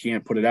film it, you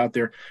can't put it out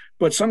there.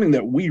 But something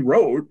that we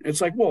wrote, it's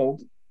like, well,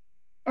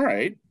 all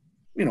right,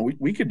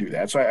 we could do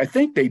that. So I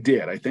think they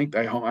did.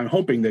 I'm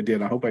hoping they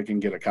did. I hope I can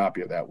get a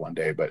copy of that one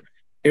day. But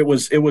it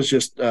was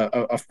just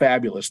a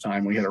fabulous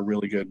time. We had a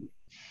really good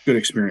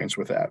experience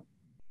with that.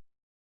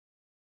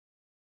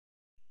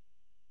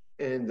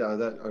 And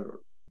that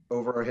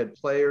over our head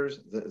players,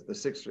 the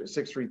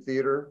Sixth Street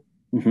Theater.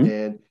 Mm-hmm.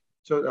 And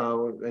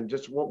so, and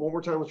just one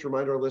more time, let's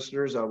remind our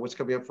listeners what's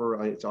coming up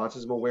for it's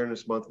Autism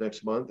Awareness Month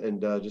next month,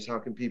 and just how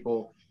can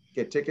people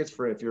get tickets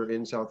for if you're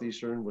in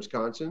southeastern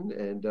Wisconsin,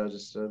 and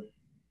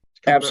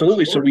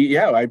absolutely. So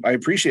I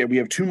appreciate it. We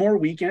have 2 more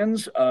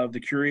weekends of the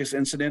Curious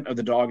Incident of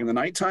the Dog in the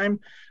Nighttime,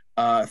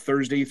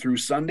 Thursday through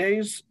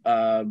Sundays,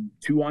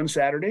 2 on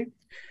Saturday.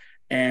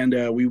 And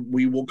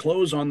we will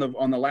close on the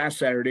last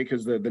Saturday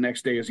because the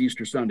next day is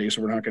Easter Sunday,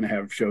 so we're not going to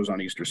have shows on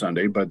Easter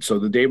Sunday. But so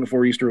the day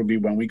before Easter will be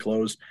when we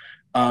close.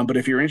 But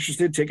if you're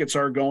interested, tickets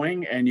are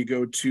going, and you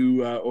go to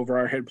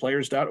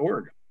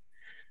overourheadplayers.org,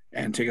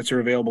 and tickets are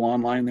available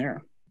online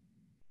there.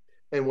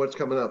 And what's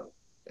coming up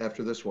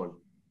after this one?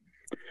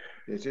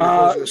 It's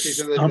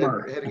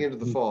summer. Heading into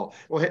the fall.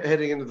 Well,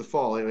 heading into the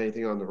fall,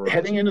 anything on the horizon?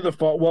 Heading into the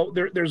fall. Well,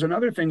 there's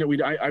another thing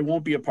that I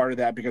won't be a part of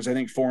that because I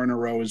think 4 in a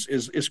row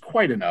is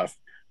quite enough.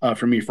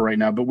 For me for right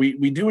now, but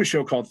we do a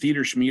show called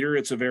Theater Schmeater.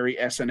 It's a very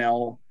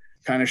SNL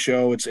kind of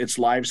show. It's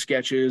live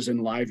sketches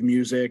and live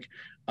music.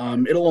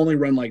 It'll only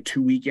run like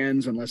 2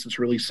 weekends unless it's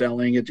really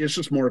selling. It's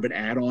just more of an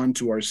add-on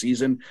to our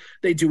season.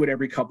 They do it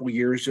every couple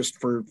years just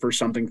for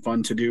something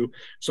fun to do.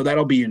 So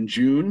that'll be in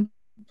June,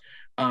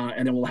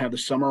 and then we'll have the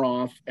summer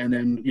off. And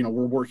then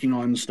we're working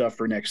on stuff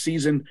for next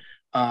season.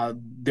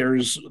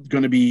 There's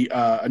going to be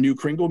a new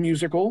Kringle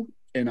musical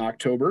in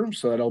October.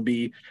 So that'll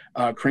be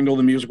Kringle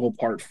the Musical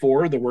Part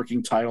 4. The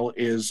working title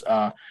is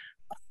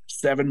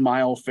 7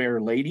 Mile Fair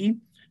Lady.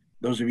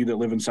 Those of you that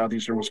live in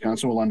southeastern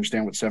Wisconsin will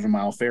understand what 7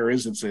 Mile Fair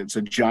is. It's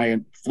a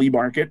giant flea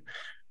market.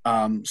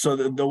 So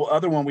the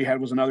other one we had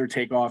was another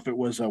takeoff. It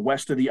was a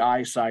West of the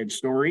I Side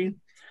Story.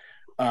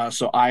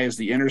 So I is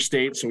the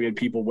interstate. So we had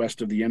people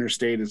west of the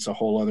interstate. It's a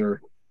whole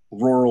other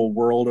rural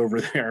world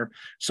over there.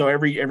 So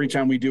every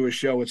time we do a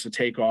show, it's a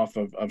takeoff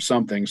of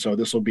something. So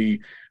this will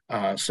be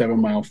 7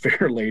 Mile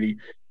Fair Lady.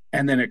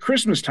 And then at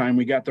Christmas time,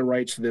 we got the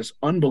rights to this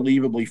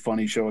unbelievably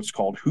funny show. It's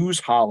called Who's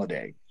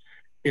Holiday.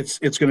 It's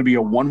going to be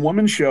a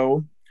 1-woman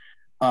show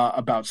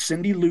about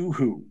Cindy Lou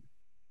Who.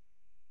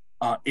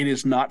 It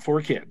is not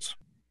for kids.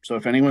 So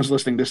if anyone's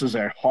listening, this is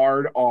a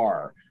hard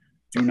R.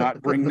 Do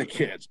not bring the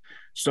kids.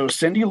 So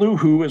Cindy Lou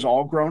Who is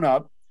all grown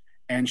up,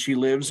 and she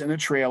lives in a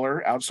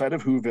trailer outside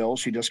of Whoville.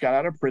 She just got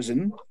out of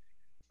prison.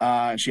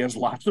 She has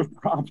lots of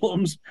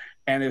problems,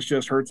 and it's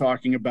just her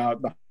talking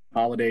about the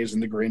holidays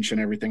and the Grinch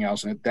and everything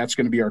else. And that's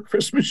going to be our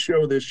Christmas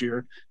show this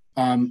year.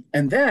 And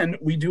then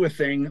we do a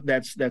thing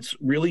that's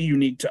really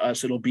unique to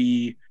us. It'll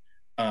be,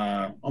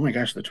 oh my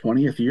gosh, the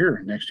 20th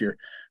year next year.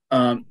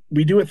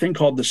 We do a thing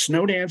called the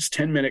Snowdance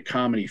 10-Minute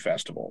Comedy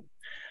Festival.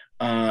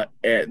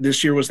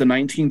 This year was the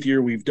 19th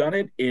year we've done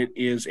it. It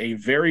is a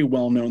very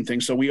well-known thing.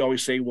 So we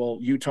always say, well,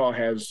 Utah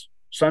has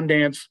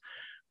Sundance,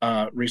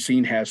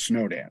 Racine has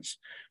Snowdance.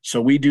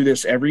 So we do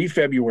this every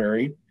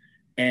February,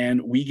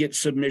 and we get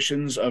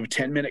submissions of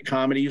 10-minute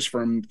comedies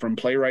from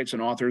playwrights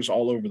and authors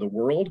all over the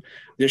world.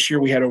 This year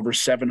we had over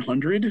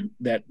 700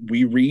 that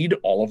we read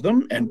all of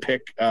them and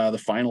pick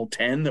the final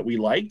 10 that we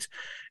liked.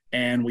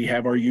 And we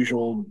have our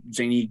usual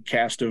zany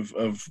cast of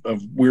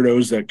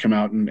weirdos that come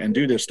out and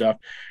do this stuff.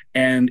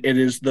 And it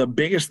is the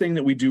biggest thing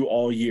that we do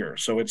all year.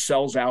 So it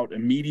sells out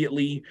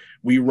immediately.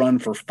 We run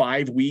for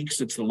 5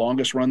 weeks. It's the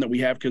longest run that we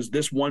have because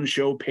this one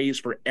show pays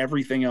for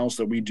everything else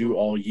that we do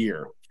all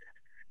year.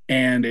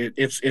 And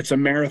it's a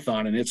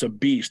marathon and it's a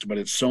beast, but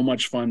it's so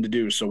much fun to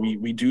do. So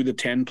we do the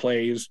 10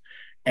 plays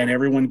and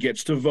everyone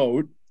gets to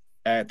vote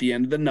at the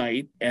end of the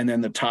night, and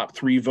then the top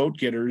 3 vote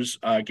getters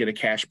get a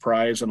cash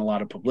prize and a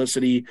lot of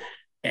publicity.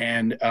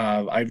 And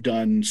I've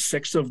done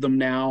 6 of them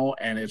now,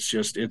 and it's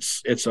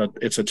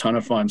a ton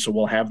of fun. So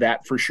we'll have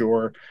that for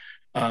sure.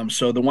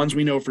 So the ones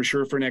we know for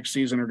sure for next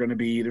season are going to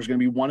be, there's going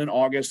to be one in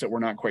August that we're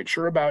not quite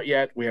sure about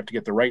yet. We have to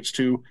get the rights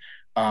to.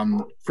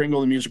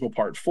 Pringle the Musical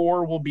Part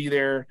 4 will be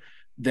there.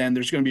 Then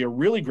there's going to be a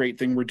really great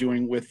thing we're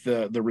doing with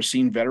the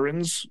Racine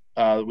veterans.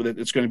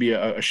 It's going to be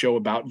a show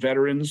about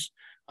veterans.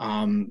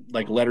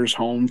 Like letters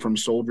home from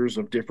soldiers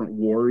of different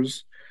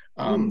wars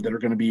that are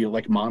going to be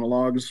like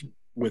monologues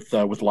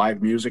with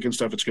live music and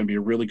stuff. It's going to be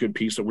a really good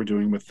piece that we're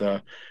doing with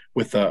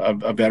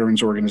a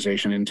veterans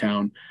organization in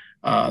town.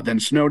 Then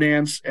Snow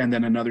Dance, and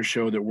then another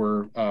show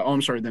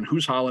that then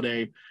Who's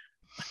Holiday.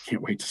 I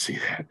can't wait to see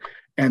that.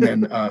 And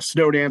then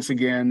Snow Dance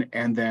again,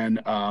 and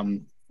then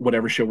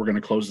whatever show we're going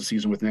to close the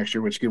season with next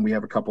year, which again, we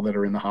have a couple that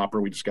are in the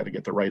hopper. We just got to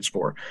get the rights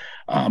for.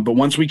 But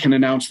once we can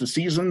announce the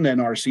season,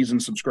 then our season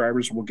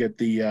subscribers will get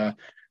the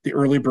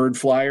early bird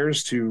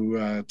flyers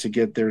to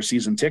get their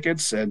season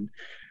tickets. And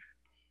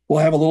we'll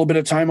have a little bit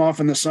of time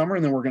off in the summer,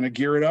 and then we're going to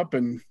gear it up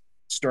and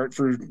start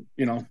for,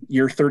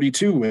 year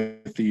 32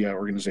 with the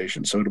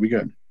organization. So it'll be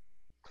good.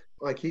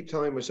 I keep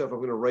telling myself I'm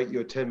going to write you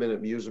a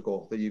 10-minute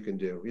musical that you can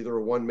do, either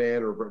a one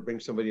man or bring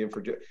somebody in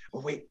for.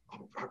 Oh, wait,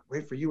 I'll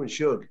wait for you and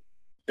Shug.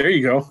 There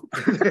you go.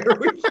 There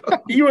we go.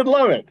 You would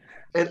love it.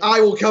 And I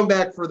will come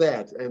back for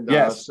that. And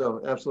yes.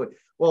 So absolutely.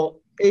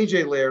 Well,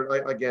 AJ Laird,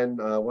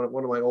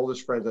 one of my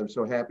oldest friends. I'm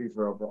so happy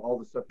for all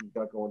the stuff you've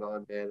got going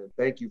on, man. And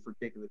thank you for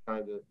taking the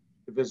time to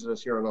visit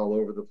us here on All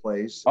Over the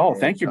Place. Oh,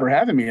 thank you for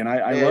having me. And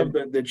I love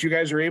that you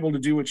guys are able to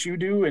do what you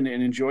do and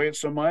enjoy it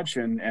so much.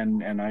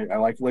 And I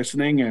like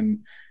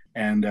listening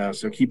and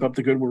so keep up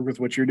the good work with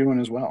what you're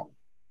doing as well.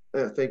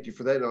 Thank you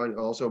for that. And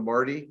also,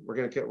 Marty, we're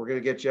gonna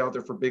get you out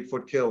there for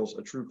Bigfoot Kills,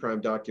 a true crime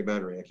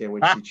documentary. I can't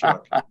wait to see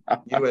Chuck,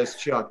 U.S.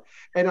 Chuck.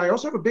 And I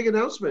also have a big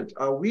announcement.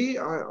 We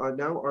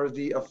now are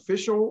the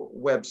official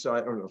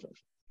website,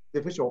 the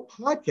official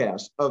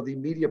podcast of the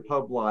Media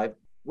Pub Live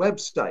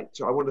website.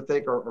 So I want to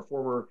thank our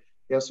former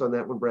guests on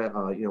that one, Brad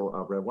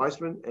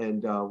Weissman,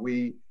 and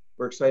we're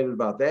excited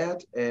about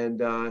that. And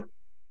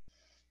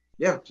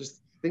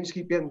just things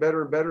keep getting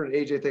better and better. And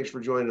AJ, thanks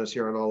for joining us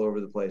here on All Over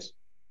the Place.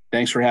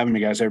 Thanks for having me,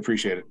 guys. I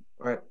appreciate it.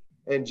 All right.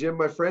 And Jim,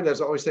 my friend,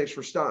 as always, thanks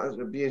for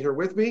being here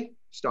with me,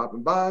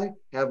 stopping by,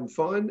 having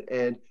fun.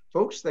 And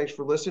folks, thanks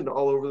for listening to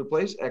All Over the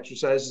Place.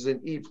 Exercises in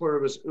E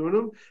Pluribus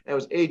Unum. That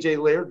was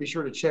AJ Laird. Be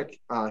sure to check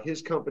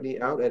his company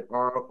out at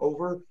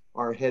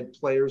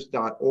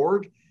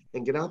ourheadplayers.org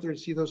and get out there and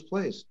see those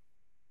plays.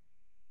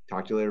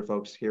 Talk to you later,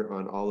 folks, here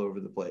on All Over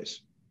the Place.